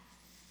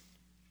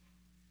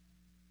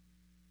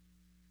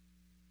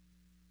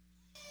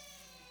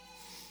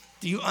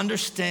 Do you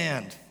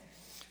understand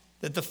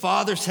that the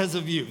Father says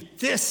of you,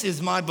 "This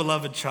is my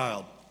beloved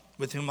child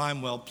with whom I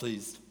am well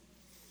pleased"?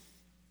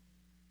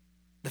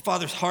 The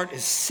Father's heart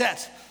is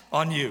set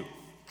on you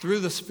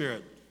through the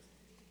Spirit.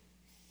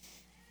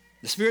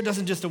 The Spirit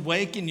doesn't just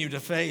awaken you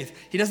to faith.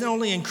 He doesn't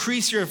only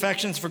increase your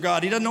affections for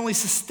God. He doesn't only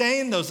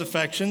sustain those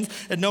affections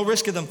at no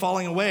risk of them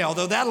falling away,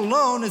 although that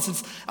alone is an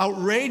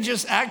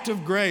outrageous act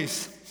of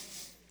grace.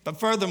 But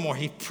furthermore,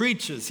 he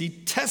preaches, he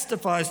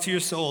testifies to your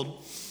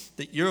soul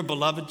that you're a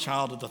beloved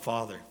child of the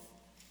Father.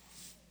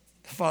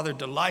 The Father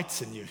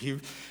delights in you. He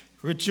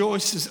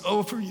rejoices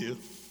over you.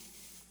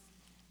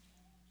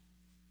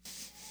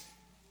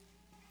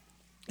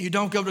 You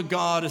don't go to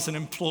God as an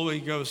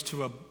employee goes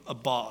to a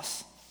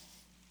boss.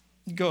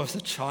 You go as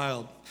a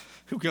child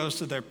who goes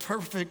to their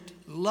perfect,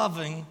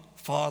 loving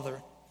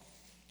Father.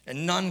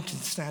 And none can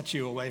snatch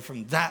you away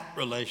from that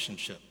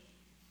relationship.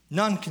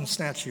 None can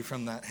snatch you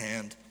from that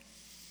hand.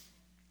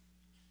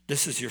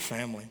 This is your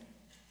family.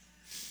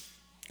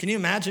 Can you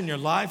imagine your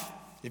life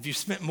if you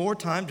spent more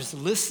time just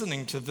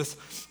listening to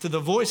the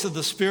voice of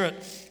the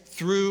Spirit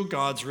through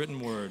God's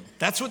written word?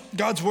 That's what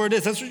God's word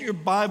is. That's what your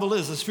Bible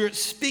is. The Spirit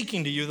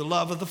speaking to you the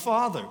love of the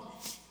Father.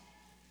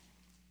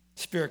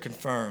 The Spirit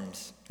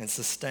confirms and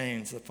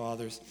sustains the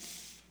Father's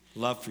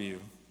love for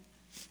you.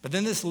 But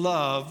then this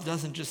love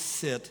doesn't just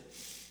sit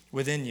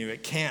within you.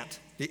 It can't.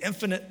 The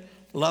infinite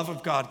love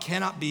of God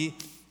cannot be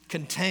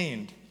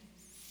contained.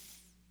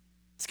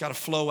 It's got to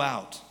flow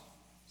out.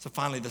 So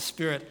finally, the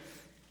Spirit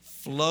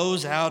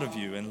flows out of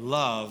you in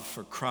love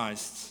for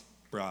Christ's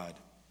bride.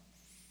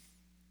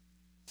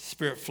 The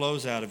Spirit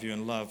flows out of you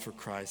in love for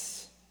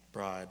Christ's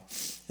bride.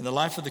 In the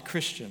life of the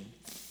Christian,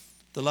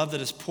 the love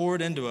that is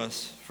poured into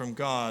us from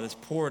God is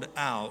poured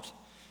out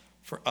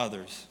for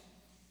others.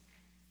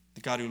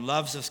 The God who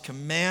loves us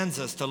commands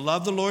us to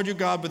love the Lord your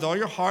God with all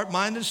your heart,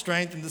 mind, and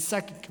strength. And the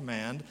second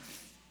command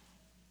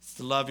is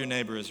to love your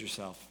neighbor as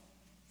yourself.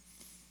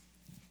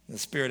 The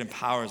Spirit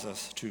empowers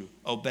us to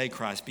obey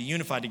Christ, be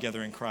unified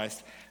together in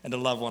Christ, and to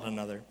love one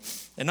another.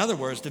 In other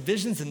words,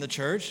 divisions in the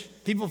church,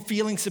 people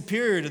feeling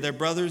superior to their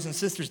brothers and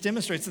sisters,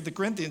 demonstrates that the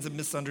Corinthians have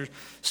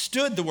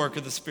misunderstood the work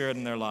of the Spirit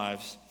in their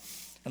lives.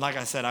 And like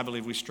I said, I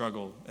believe we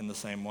struggle in the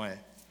same way.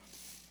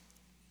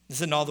 This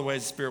isn't all the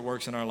ways the Spirit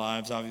works in our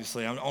lives,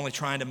 obviously. I'm only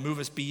trying to move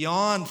us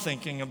beyond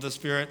thinking of the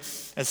Spirit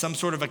as some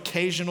sort of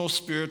occasional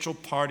spiritual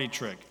party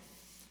trick.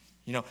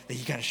 You know, that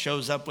he kind of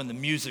shows up when the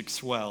music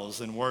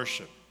swells in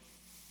worship.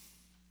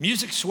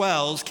 Music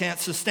swells can't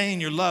sustain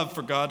your love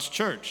for God's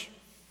church,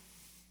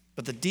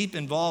 but the deep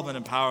involvement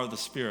and power of the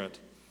Spirit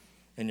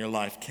in your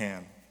life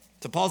can.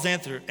 So Paul's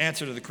answer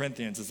to the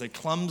Corinthians as they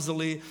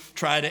clumsily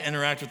try to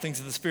interact with things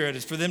of the Spirit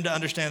is for them to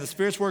understand the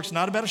Spirit's work's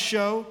not about a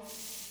show.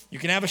 You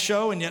can have a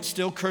show and yet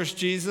still curse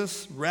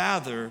Jesus.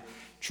 Rather,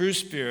 true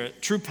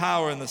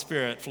power in the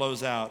Spirit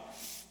flows out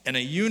in a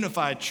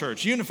unified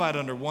church, unified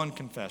under one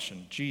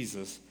confession: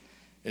 Jesus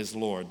is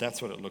Lord.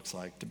 That's what it looks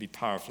like to be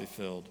powerfully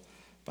filled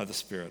by the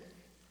Spirit.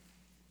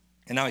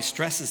 And now he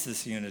stresses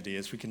this unity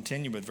as we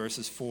continue with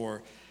verses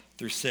 4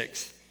 through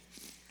 6.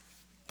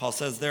 Paul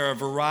says, there are a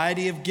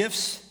variety of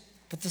gifts,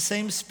 but the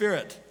same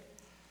Spirit.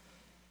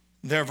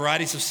 There are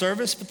varieties of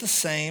service, but the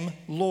same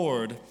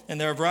Lord. And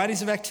there are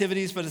varieties of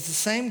activities, but it's the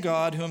same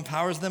God who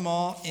empowers them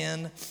all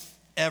in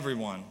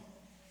everyone.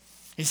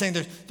 He's saying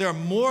there are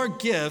more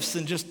gifts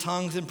than just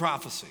tongues and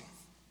prophecy.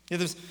 Yeah,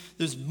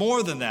 there's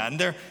more than that.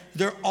 And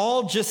they're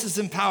all just as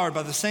empowered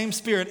by the same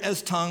Spirit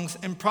as tongues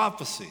and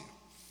prophecy.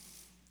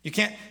 You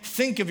can't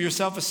think of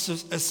yourself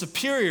as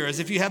superior, as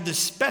if you have this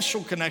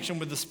special connection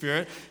with the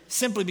Spirit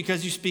simply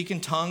because you speak in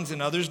tongues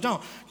and others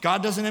don't.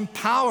 God doesn't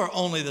empower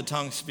only the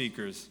tongue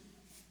speakers.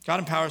 God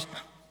empowers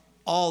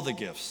all the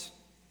gifts.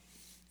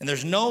 And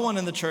there's no one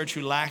in the church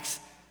who lacks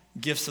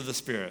gifts of the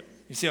Spirit.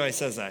 You see how he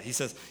says that? He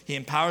says he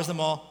empowers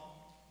them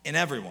all in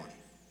everyone.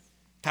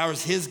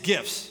 Empowers his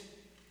gifts.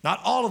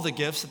 Not all of the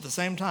gifts at the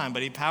same time,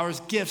 but he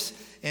powers gifts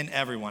in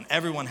everyone.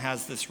 Everyone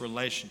has this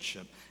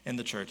relationship in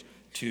the church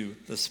to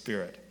the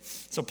Spirit.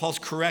 So Paul's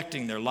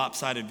correcting their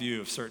lopsided view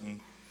of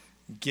certain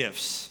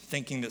gifts,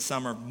 thinking that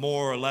some are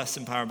more or less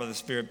empowered by the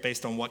Spirit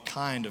based on what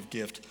kind of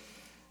gift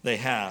they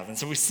have. And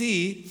so we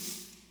see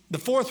the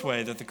fourth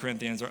way that the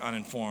Corinthians are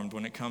uninformed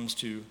when it comes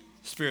to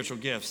spiritual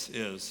gifts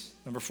is,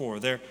 number 4,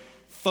 they're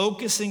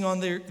focusing on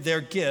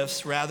their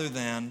gifts rather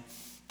than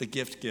the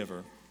gift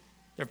giver.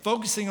 They're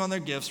focusing on their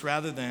gifts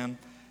rather than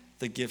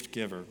the gift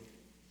giver.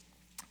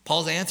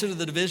 Paul's answer to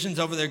the divisions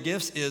over their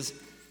gifts is,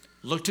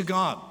 look to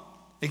God.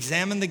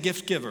 Examine the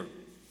gift giver.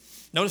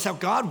 Notice how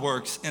God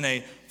works in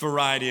a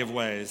variety of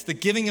ways. The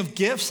giving of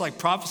gifts like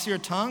prophecy or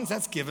tongues,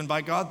 that's given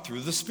by God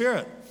through the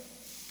Spirit.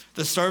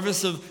 The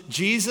service of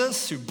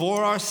Jesus who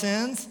bore our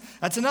sins,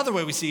 that's another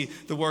way we see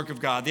the work of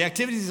God. The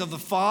activities of the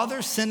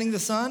Father, sending the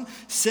Son,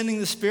 sending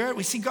the Spirit.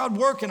 We see God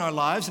work in our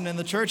lives and in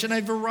the church in a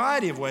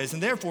variety of ways,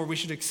 and therefore we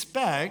should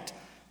expect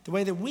the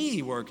way that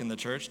we work in the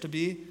church to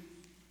be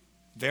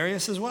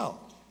various as well.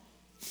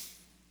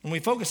 When we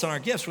focus on our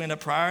gifts, we end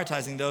up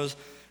prioritizing those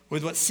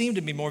with what seem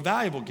to be more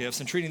valuable gifts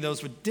and treating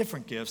those with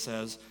different gifts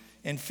as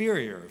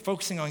inferior.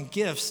 Focusing on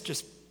gifts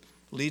just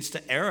leads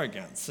to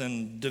arrogance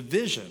and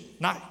division,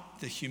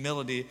 not the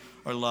humility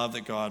or love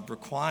that God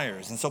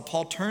requires. And so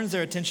Paul turns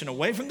their attention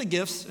away from the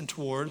gifts and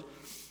toward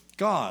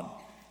God,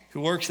 who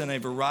works in a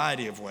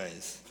variety of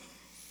ways.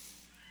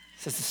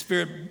 He says the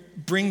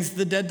Spirit brings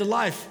the dead to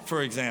life,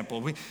 for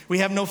example. We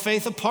have no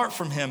faith apart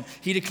from him.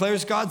 He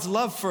declares God's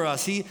love for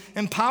us. He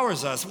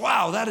empowers us.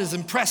 Wow, that is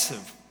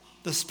impressive.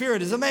 The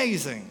Spirit is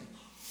amazing.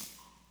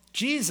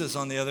 Jesus,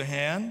 on the other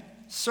hand,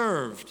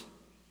 served.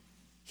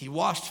 He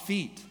washed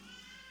feet.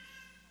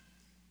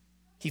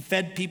 He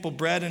fed people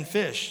bread and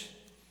fish.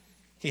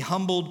 He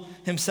humbled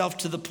himself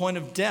to the point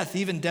of death,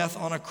 even death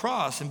on a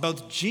cross. And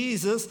both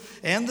Jesus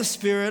and the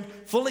Spirit,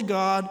 fully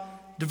God,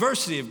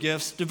 diversity of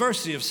gifts,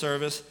 diversity of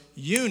service,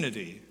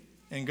 unity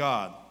in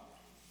God.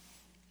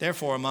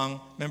 Therefore,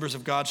 among members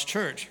of God's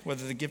church,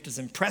 whether the gift is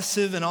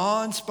impressive and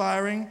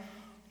awe-inspiring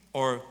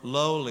or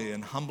lowly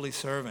and humbly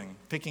serving,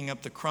 picking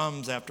up the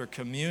crumbs after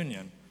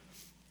communion,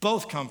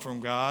 both come from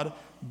God,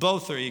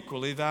 both are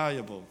equally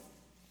valuable.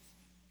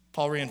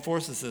 Paul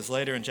reinforces this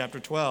later in chapter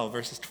 12,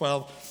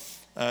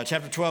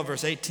 chapter 12,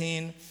 verse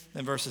 18,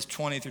 and verses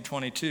 20 through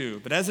 22.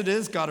 But as it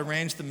is, God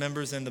arranged the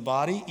members in the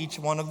body, each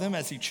one of them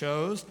as he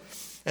chose.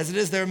 As it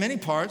is, there are many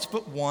parts,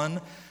 but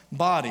one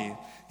body.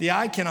 The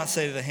eye cannot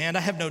say to the hand,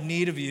 I have no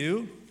need of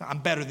you. I'm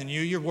better than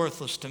you. You're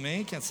worthless to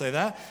me. Can't say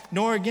that.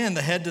 Nor again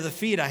the head to the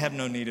feet, I have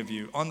no need of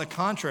you. On the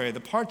contrary, the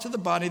parts of the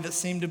body that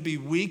seem to be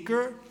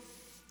weaker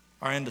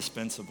are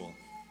indispensable.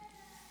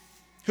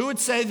 Who would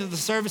say that the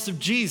service of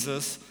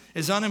Jesus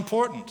is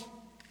unimportant?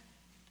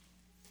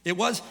 It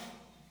was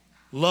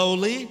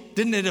lowly.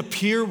 Didn't it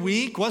appear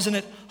weak? Wasn't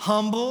it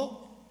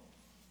humble?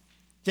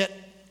 Yet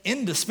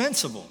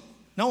indispensable.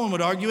 No one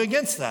would argue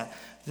against that.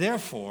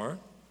 Therefore,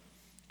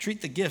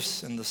 Treat the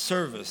gifts and the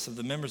service of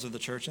the members of the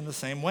church in the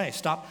same way.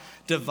 Stop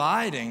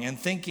dividing and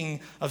thinking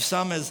of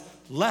some as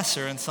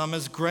lesser and some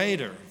as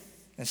greater.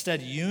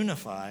 Instead,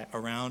 unify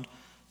around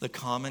the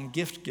common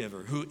gift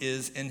giver who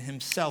is in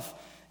himself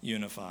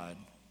unified.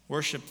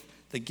 Worship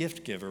the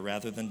gift giver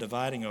rather than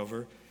dividing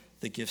over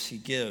the gifts he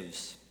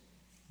gives.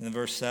 In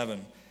verse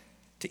 7,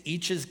 to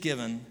each is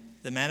given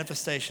the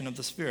manifestation of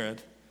the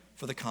Spirit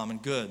for the common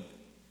good.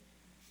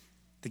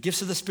 The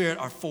gifts of the Spirit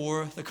are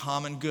for the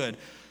common good,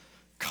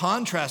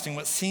 contrasting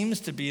what seems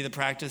to be the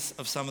practice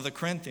of some of the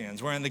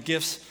Corinthians, wherein the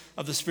gifts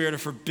of the Spirit are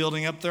for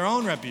building up their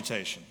own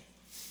reputation.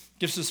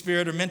 Gifts of the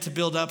Spirit are meant to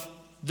build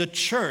up the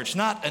church,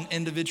 not an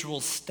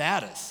individual's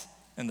status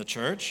in the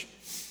church.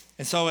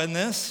 And so in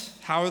this,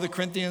 how are the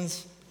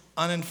Corinthians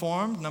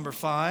uninformed? Number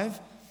 5,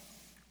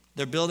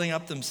 they're building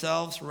up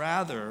themselves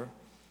rather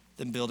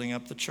than building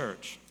up the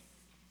church.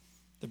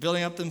 They're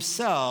building up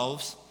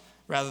themselves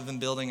rather than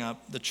building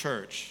up the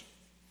church.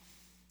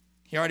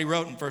 He already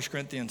wrote in 1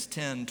 Corinthians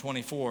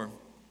 10:24,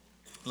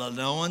 let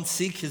no one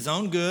seek his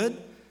own good,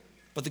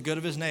 but the good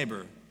of his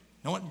neighbor.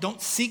 Don't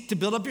seek to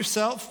build up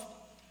yourself,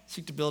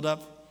 seek to build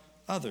up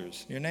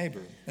others, your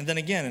neighbor. And then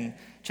again in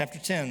chapter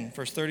 10,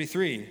 verse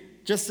 33,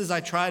 just as I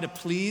try to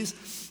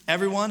please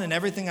everyone in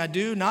everything I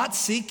do, not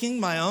seeking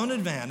my own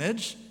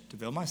advantage to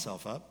build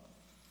myself up,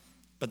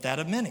 but that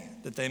of many,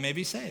 that they may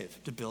be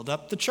saved, to build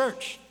up the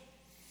church.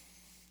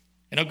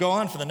 And he'll go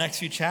on for the next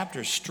few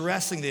chapters,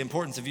 stressing the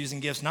importance of using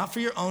gifts, not for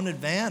your own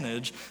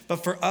advantage, but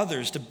for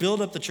others, to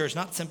build up the church,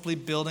 not simply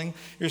building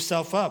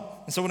yourself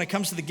up. And so when it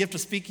comes to the gift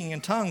of speaking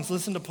in tongues,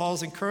 listen to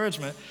Paul's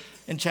encouragement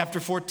in chapter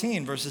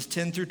 14, verses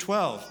 10 through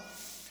 12.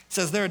 It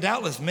says, there are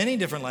doubtless many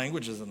different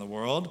languages in the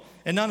world,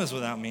 and none is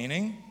without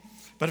meaning.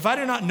 But if I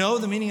do not know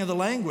the meaning of the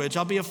language,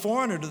 I'll be a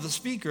foreigner to the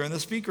speaker, and the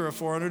speaker a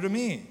foreigner to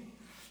me.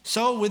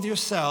 So with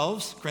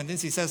yourselves,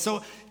 Corinthians, he says,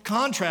 so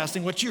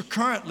contrasting what you're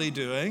currently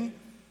doing,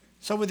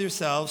 so with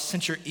yourselves,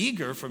 since you're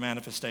eager for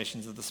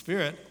manifestations of the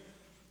Spirit,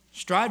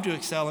 strive to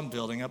excel in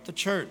building up the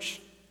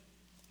church.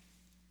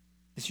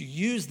 As you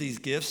use these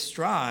gifts,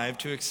 strive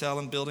to excel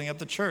in building up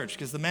the church,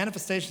 because the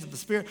manifestations of the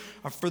Spirit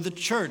are for the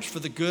church, for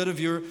the good of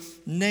your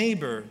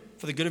neighbor,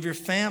 for the good of your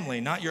family,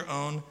 not your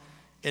own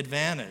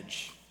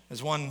advantage.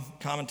 As one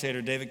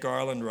commentator, David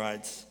Garland,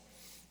 writes,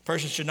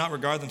 persons should not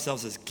regard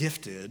themselves as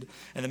gifted,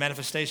 and the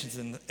manifestations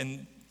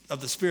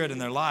of the Spirit in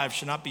their lives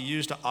should not be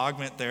used to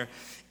augment their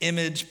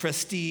image,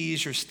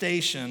 prestige, or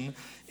station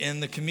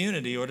in the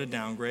community or to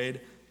downgrade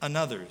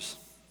another's.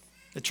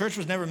 The church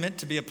was never meant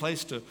to be a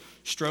place to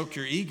stroke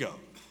your ego.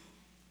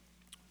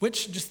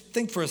 Just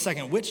think for a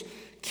second, which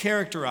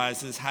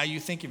characterizes how you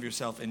think of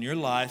yourself in your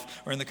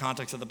life or in the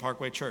context of the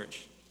Parkway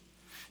Church?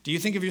 Do you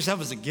think of yourself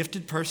as a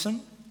gifted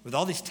person with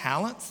all these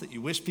talents that you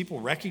wish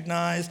people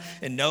recognized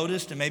and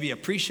noticed and maybe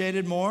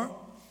appreciated more?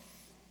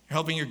 You're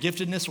hoping your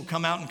giftedness will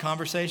come out in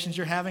conversations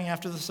you're having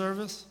after the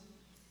service?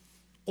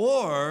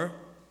 Or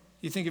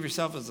you think of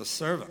yourself as a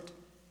servant,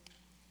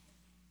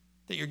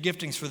 that your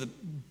gifting's for the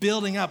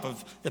building up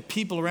of the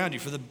people around you,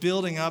 for the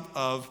building up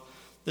of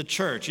the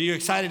church? Are you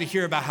excited to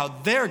hear about how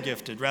they're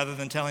gifted rather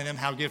than telling them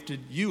how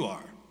gifted you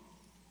are?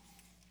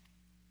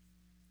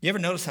 You ever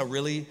notice how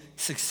really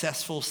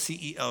successful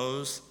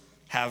CEOs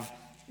have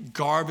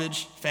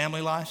garbage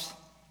family lives?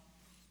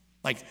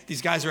 Like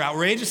these guys are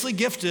outrageously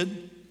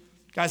gifted,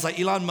 guys like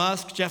Elon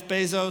Musk, Jeff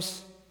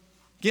Bezos,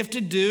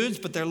 gifted dudes,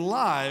 but their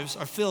lives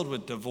are filled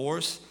with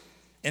divorce,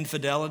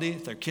 infidelity,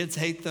 their kids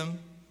hate them.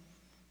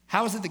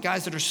 How is it the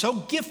guys that are so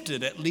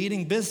gifted at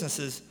leading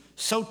businesses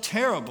so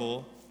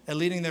terrible at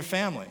leading their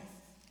family?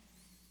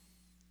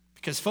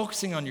 Because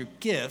focusing on your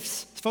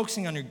gifts,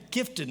 focusing on your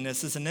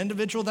giftedness as an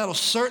individual, that'll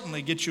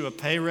certainly get you a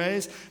pay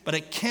raise, but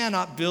it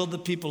cannot build the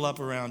people up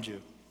around you.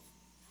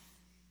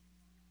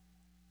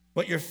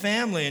 What your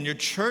family and your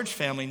church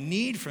family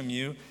need from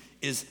you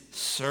is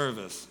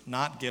service,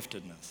 not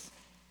giftedness.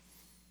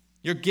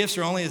 Your gifts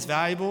are only as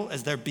valuable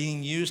as they're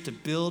being used to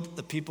build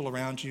the people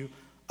around you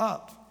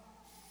up.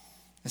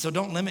 And so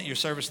don't limit your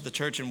service to the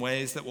church in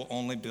ways that will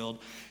only build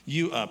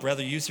you up.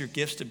 Rather, use your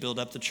gifts to build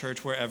up the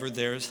church wherever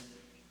there's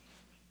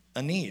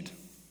a need.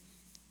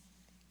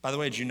 By the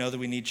way, did you know that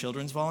we need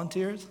children's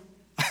volunteers?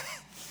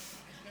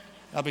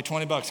 That'll be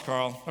 $20,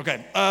 Carl.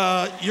 Okay,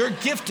 your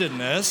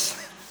giftedness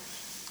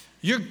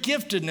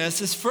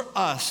is for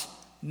us,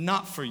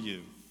 not for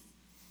you.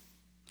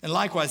 And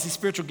likewise, these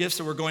spiritual gifts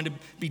that we're going to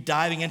be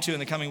diving into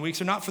in the coming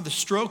weeks are not for the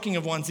stroking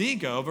of one's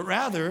ego, but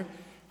rather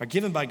are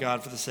given by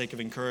God for the sake of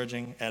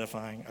encouraging,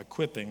 edifying,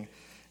 equipping,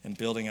 and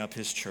building up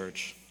his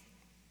church.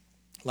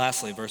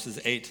 Lastly, verses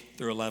 8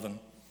 through 11.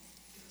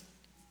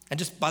 And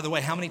just, by the way,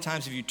 how many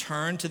times have you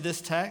turned to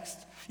this text?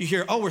 You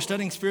hear, we're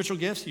studying spiritual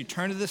gifts. You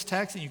turn to this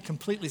text and you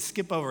completely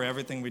skip over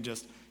everything we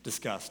just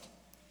discussed.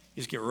 You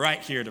just get right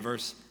here to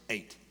verse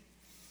 8.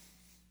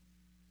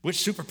 Which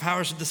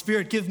superpowers did the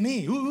Spirit give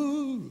me?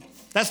 Ooh.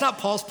 That's not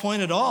Paul's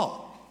point at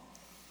all.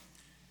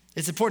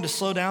 It's important to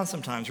slow down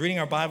sometimes, reading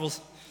our Bibles.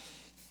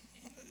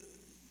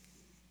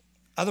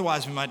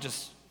 Otherwise, we might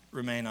just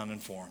remain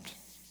uninformed.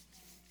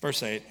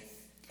 Verse 8.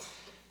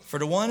 For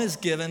to one is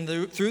given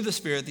through the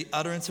Spirit the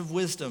utterance of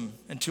wisdom,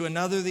 and to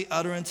another the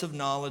utterance of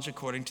knowledge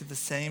according to the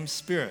same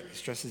Spirit. He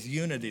stresses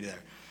unity there.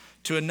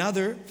 To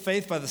another,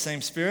 faith by the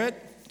same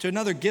Spirit. To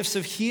another, gifts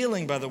of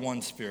healing by the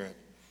one Spirit.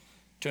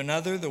 To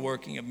another, the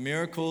working of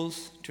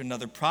miracles. To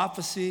another,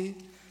 prophecy.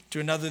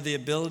 To another, the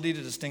ability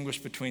to distinguish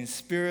between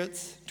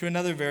spirits. To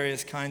another,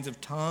 various kinds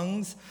of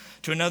tongues.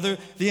 To another,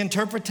 the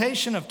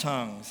interpretation of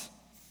tongues.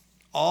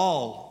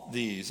 All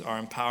these are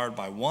empowered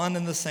by one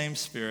and the same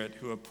Spirit,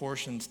 who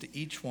apportions to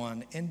each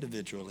one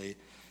individually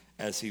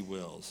as he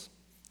wills.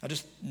 Now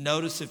just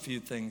notice a few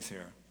things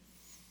here.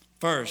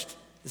 First,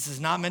 this is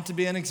not meant to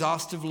be an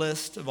exhaustive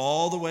list of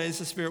all the ways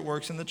the Spirit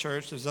works in the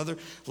church. There's other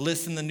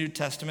lists in the New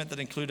Testament that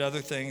include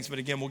other things, but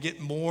again, we'll get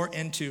more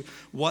into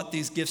what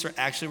these gifts are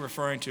actually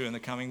referring to in the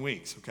coming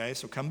weeks, okay?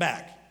 So come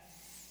back.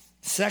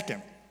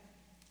 Second,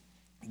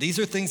 these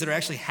are things that are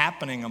actually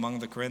happening among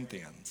the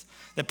Corinthians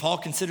that Paul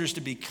considers to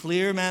be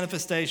clear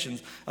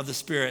manifestations of the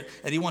Spirit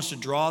that he wants to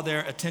draw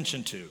their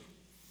attention to.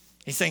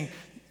 He's saying,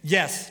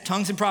 yes,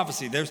 tongues and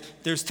prophecy.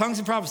 There's tongues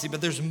and prophecy,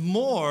 but there's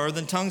more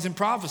than tongues and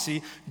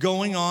prophecy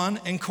going on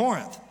in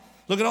Corinth.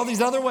 Look at all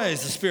these other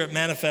ways the Spirit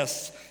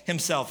manifests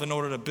himself in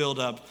order to build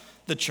up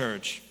the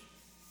church.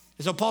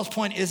 And so Paul's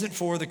point isn't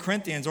for the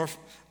Corinthians or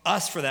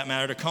us, for that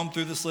matter, to come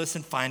through this list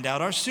and find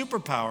out our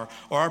superpower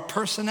or our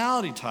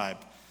personality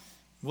type.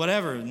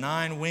 Whatever,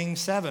 9, wing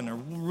 7, or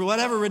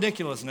whatever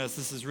ridiculousness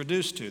this is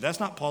reduced to.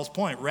 That's not Paul's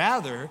point.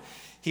 Rather,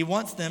 he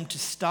wants them to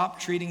stop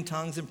treating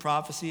tongues and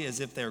prophecy as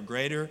if they're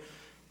greater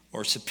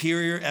or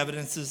superior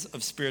evidences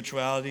of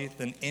spirituality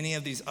than any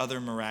of these other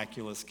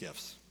miraculous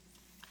gifts.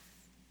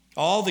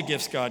 All the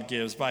gifts God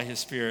gives by his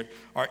Spirit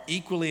are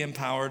equally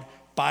empowered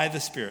by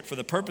the Spirit for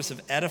the purpose of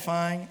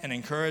edifying and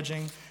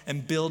encouraging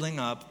and building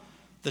up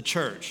the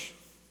church.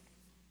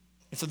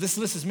 And so this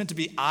list is meant to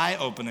be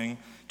eye-opening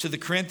to the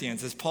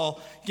Corinthians as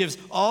Paul gives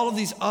all of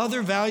these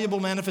other valuable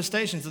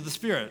manifestations of the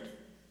Spirit.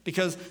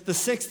 Because the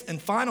sixth and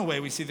final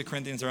way we see the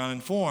Corinthians are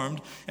uninformed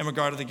in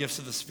regard to the gifts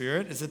of the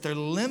Spirit is that they're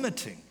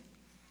limiting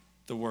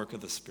the work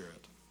of the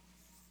Spirit.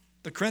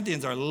 The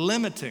Corinthians are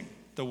limiting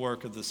the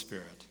work of the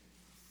Spirit.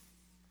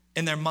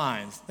 In their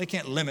minds, they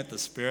can't limit the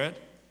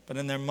Spirit, but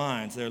in their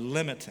minds, they're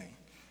limiting,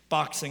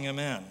 boxing him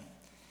in.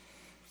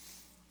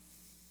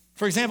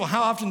 For example,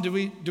 how often do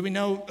we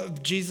know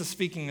of Jesus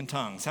speaking in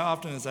tongues? How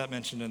often is that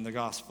mentioned in the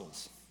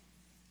Gospels?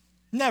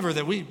 Never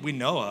that we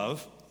know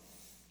of.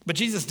 But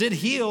Jesus did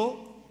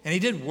heal, and he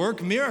did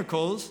work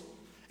miracles,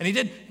 and he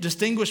did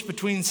distinguish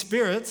between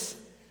spirits.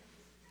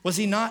 Was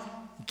he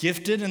not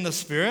gifted in the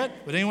Spirit?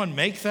 Would anyone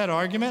make that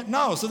argument?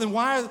 No. So then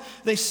why are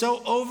they so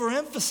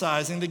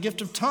overemphasizing the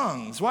gift of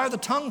tongues? Why are the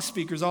tongue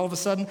speakers all of a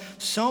sudden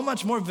so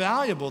much more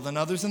valuable than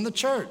others in the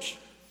church?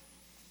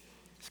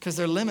 It's because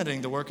they're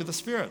limiting the work of the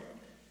Spirit.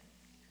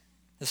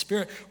 The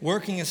Spirit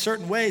working in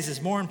certain ways is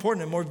more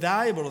important and more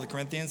valuable to the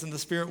Corinthians than the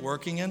Spirit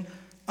working in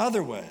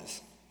other ways.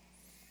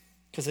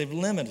 Because they've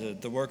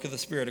limited the work of the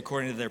Spirit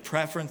according to their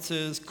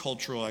preferences,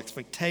 cultural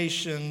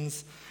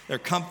expectations, their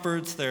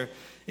comforts, their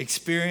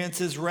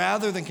experiences,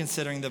 rather than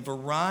considering the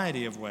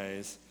variety of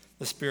ways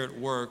the Spirit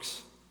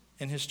works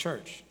in his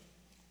church.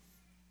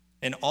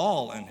 And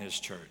all in his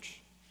church.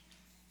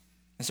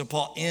 And so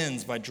Paul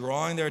ends by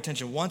drawing their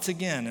attention once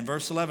again in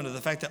verse 11 to the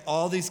fact that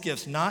all these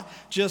gifts, not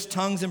just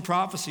tongues and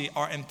prophecy,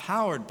 are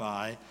empowered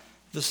by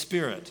the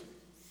Spirit.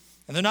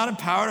 And they're not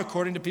empowered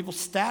according to people's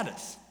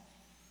status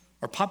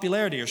or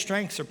popularity or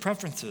strengths or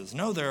preferences.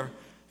 No, they're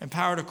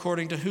empowered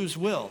according to whose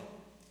will?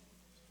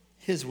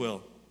 His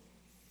will.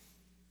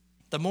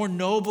 The more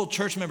noble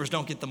church members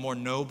don't get the more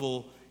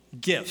noble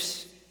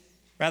gifts.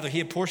 Rather,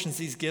 he apportions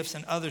these gifts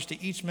and others to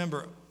each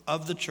member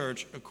of the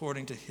church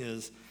according to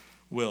his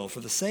will, for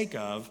the sake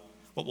of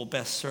what will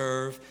best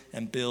serve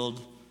and build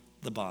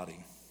the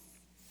body.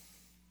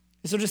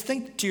 And so just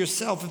think to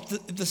yourself,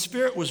 if the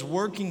Spirit was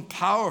working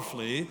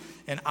powerfully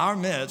in our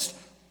midst,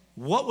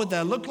 what would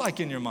that look like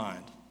in your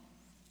mind?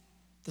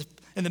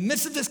 In the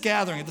midst of this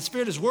gathering, if the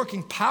Spirit is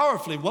working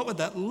powerfully, what would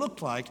that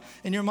look like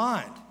in your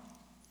mind?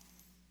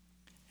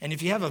 And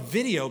if you have a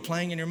video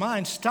playing in your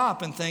mind,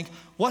 stop and think,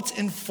 what's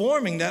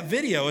informing that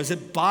video? Is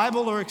it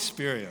Bible or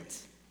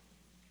experience?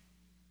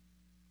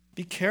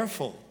 Be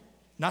careful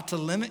not to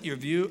limit your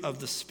view of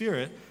the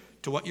Spirit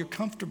to what you're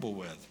comfortable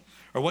with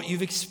or what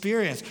you've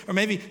experienced, or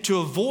maybe to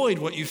avoid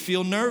what you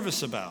feel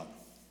nervous about.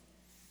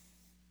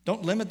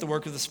 Don't limit the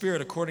work of the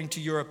Spirit according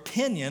to your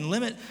opinion.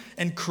 Limit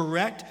and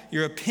correct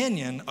your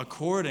opinion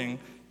according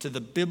to the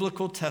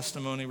biblical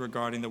testimony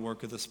regarding the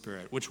work of the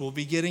Spirit, which we'll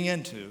be getting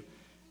into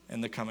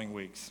in the coming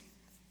weeks.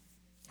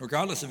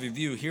 Regardless of your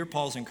view, hear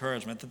Paul's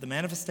encouragement that the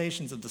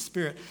manifestations of the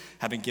Spirit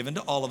have been given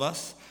to all of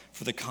us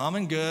for the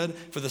common good,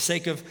 for the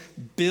sake of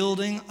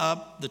building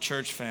up the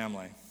church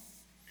family.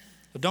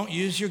 But don't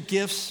use your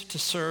gifts to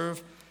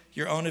serve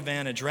your own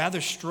advantage. Rather,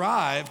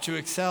 strive to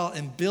excel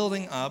in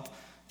building up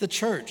the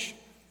church,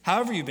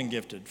 however you've been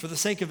gifted, for the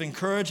sake of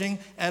encouraging,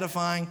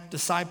 edifying,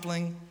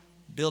 discipling,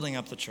 building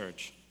up the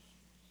church.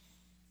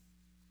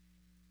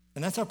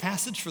 And that's our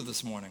passage for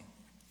this morning.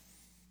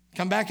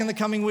 Come back in the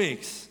coming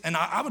weeks. And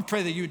I would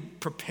pray that you would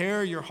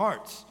prepare your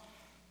hearts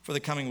for the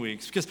coming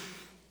weeks. Because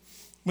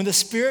when the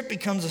Spirit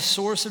becomes a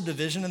source of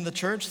division in the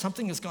church,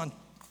 something has gone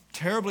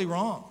terribly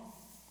wrong.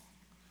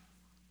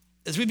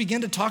 As we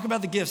begin to talk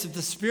about the gifts, if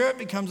the Spirit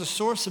becomes a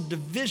source of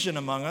division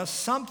among us,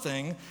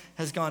 something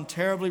has gone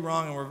terribly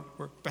wrong, and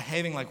we're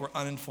behaving like we're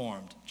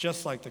uninformed,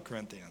 just like the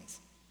Corinthians.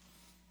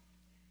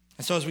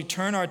 And so as we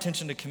turn our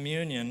attention to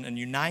communion and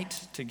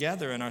unite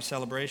together in our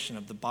celebration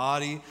of the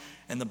body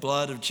and the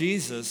blood of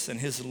Jesus and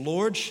his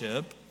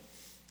lordship,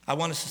 I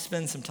want us to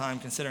spend some time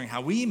considering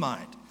how we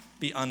might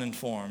be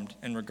uninformed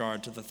in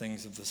regard to the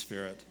things of the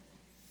Spirit.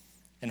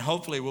 And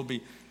hopefully we'll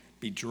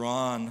be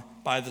drawn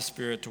by the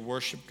Spirit to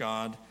worship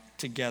God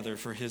together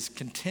for his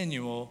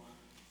continual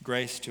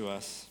grace to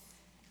us.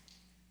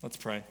 Let's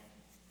pray.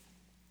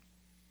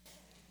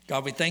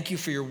 God, we thank you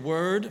for your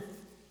word.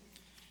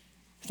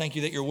 Thank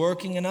you that you're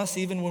working in us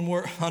even when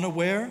we're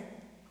unaware.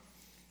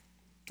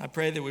 I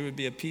pray that we would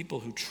be a people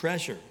who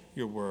treasure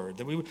your word,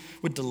 that we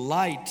would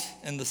delight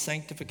in the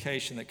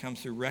sanctification that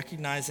comes through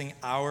recognizing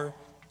our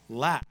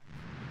lack.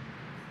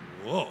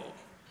 Whoa.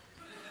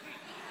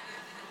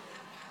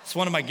 It's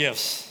one of my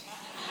gifts.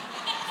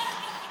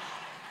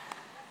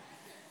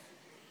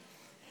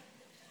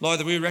 Lord,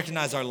 that we would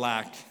recognize our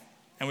lack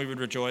and we would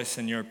rejoice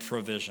in your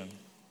provision.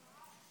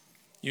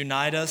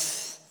 Unite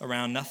us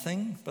around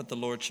nothing but the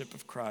lordship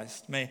of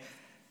Christ. May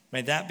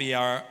that be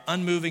our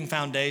unmoving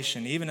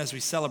foundation, even as we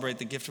celebrate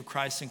the gift of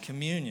Christ in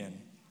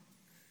communion.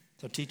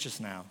 So teach us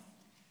now.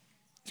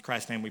 In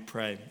Christ's name we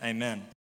pray. Amen.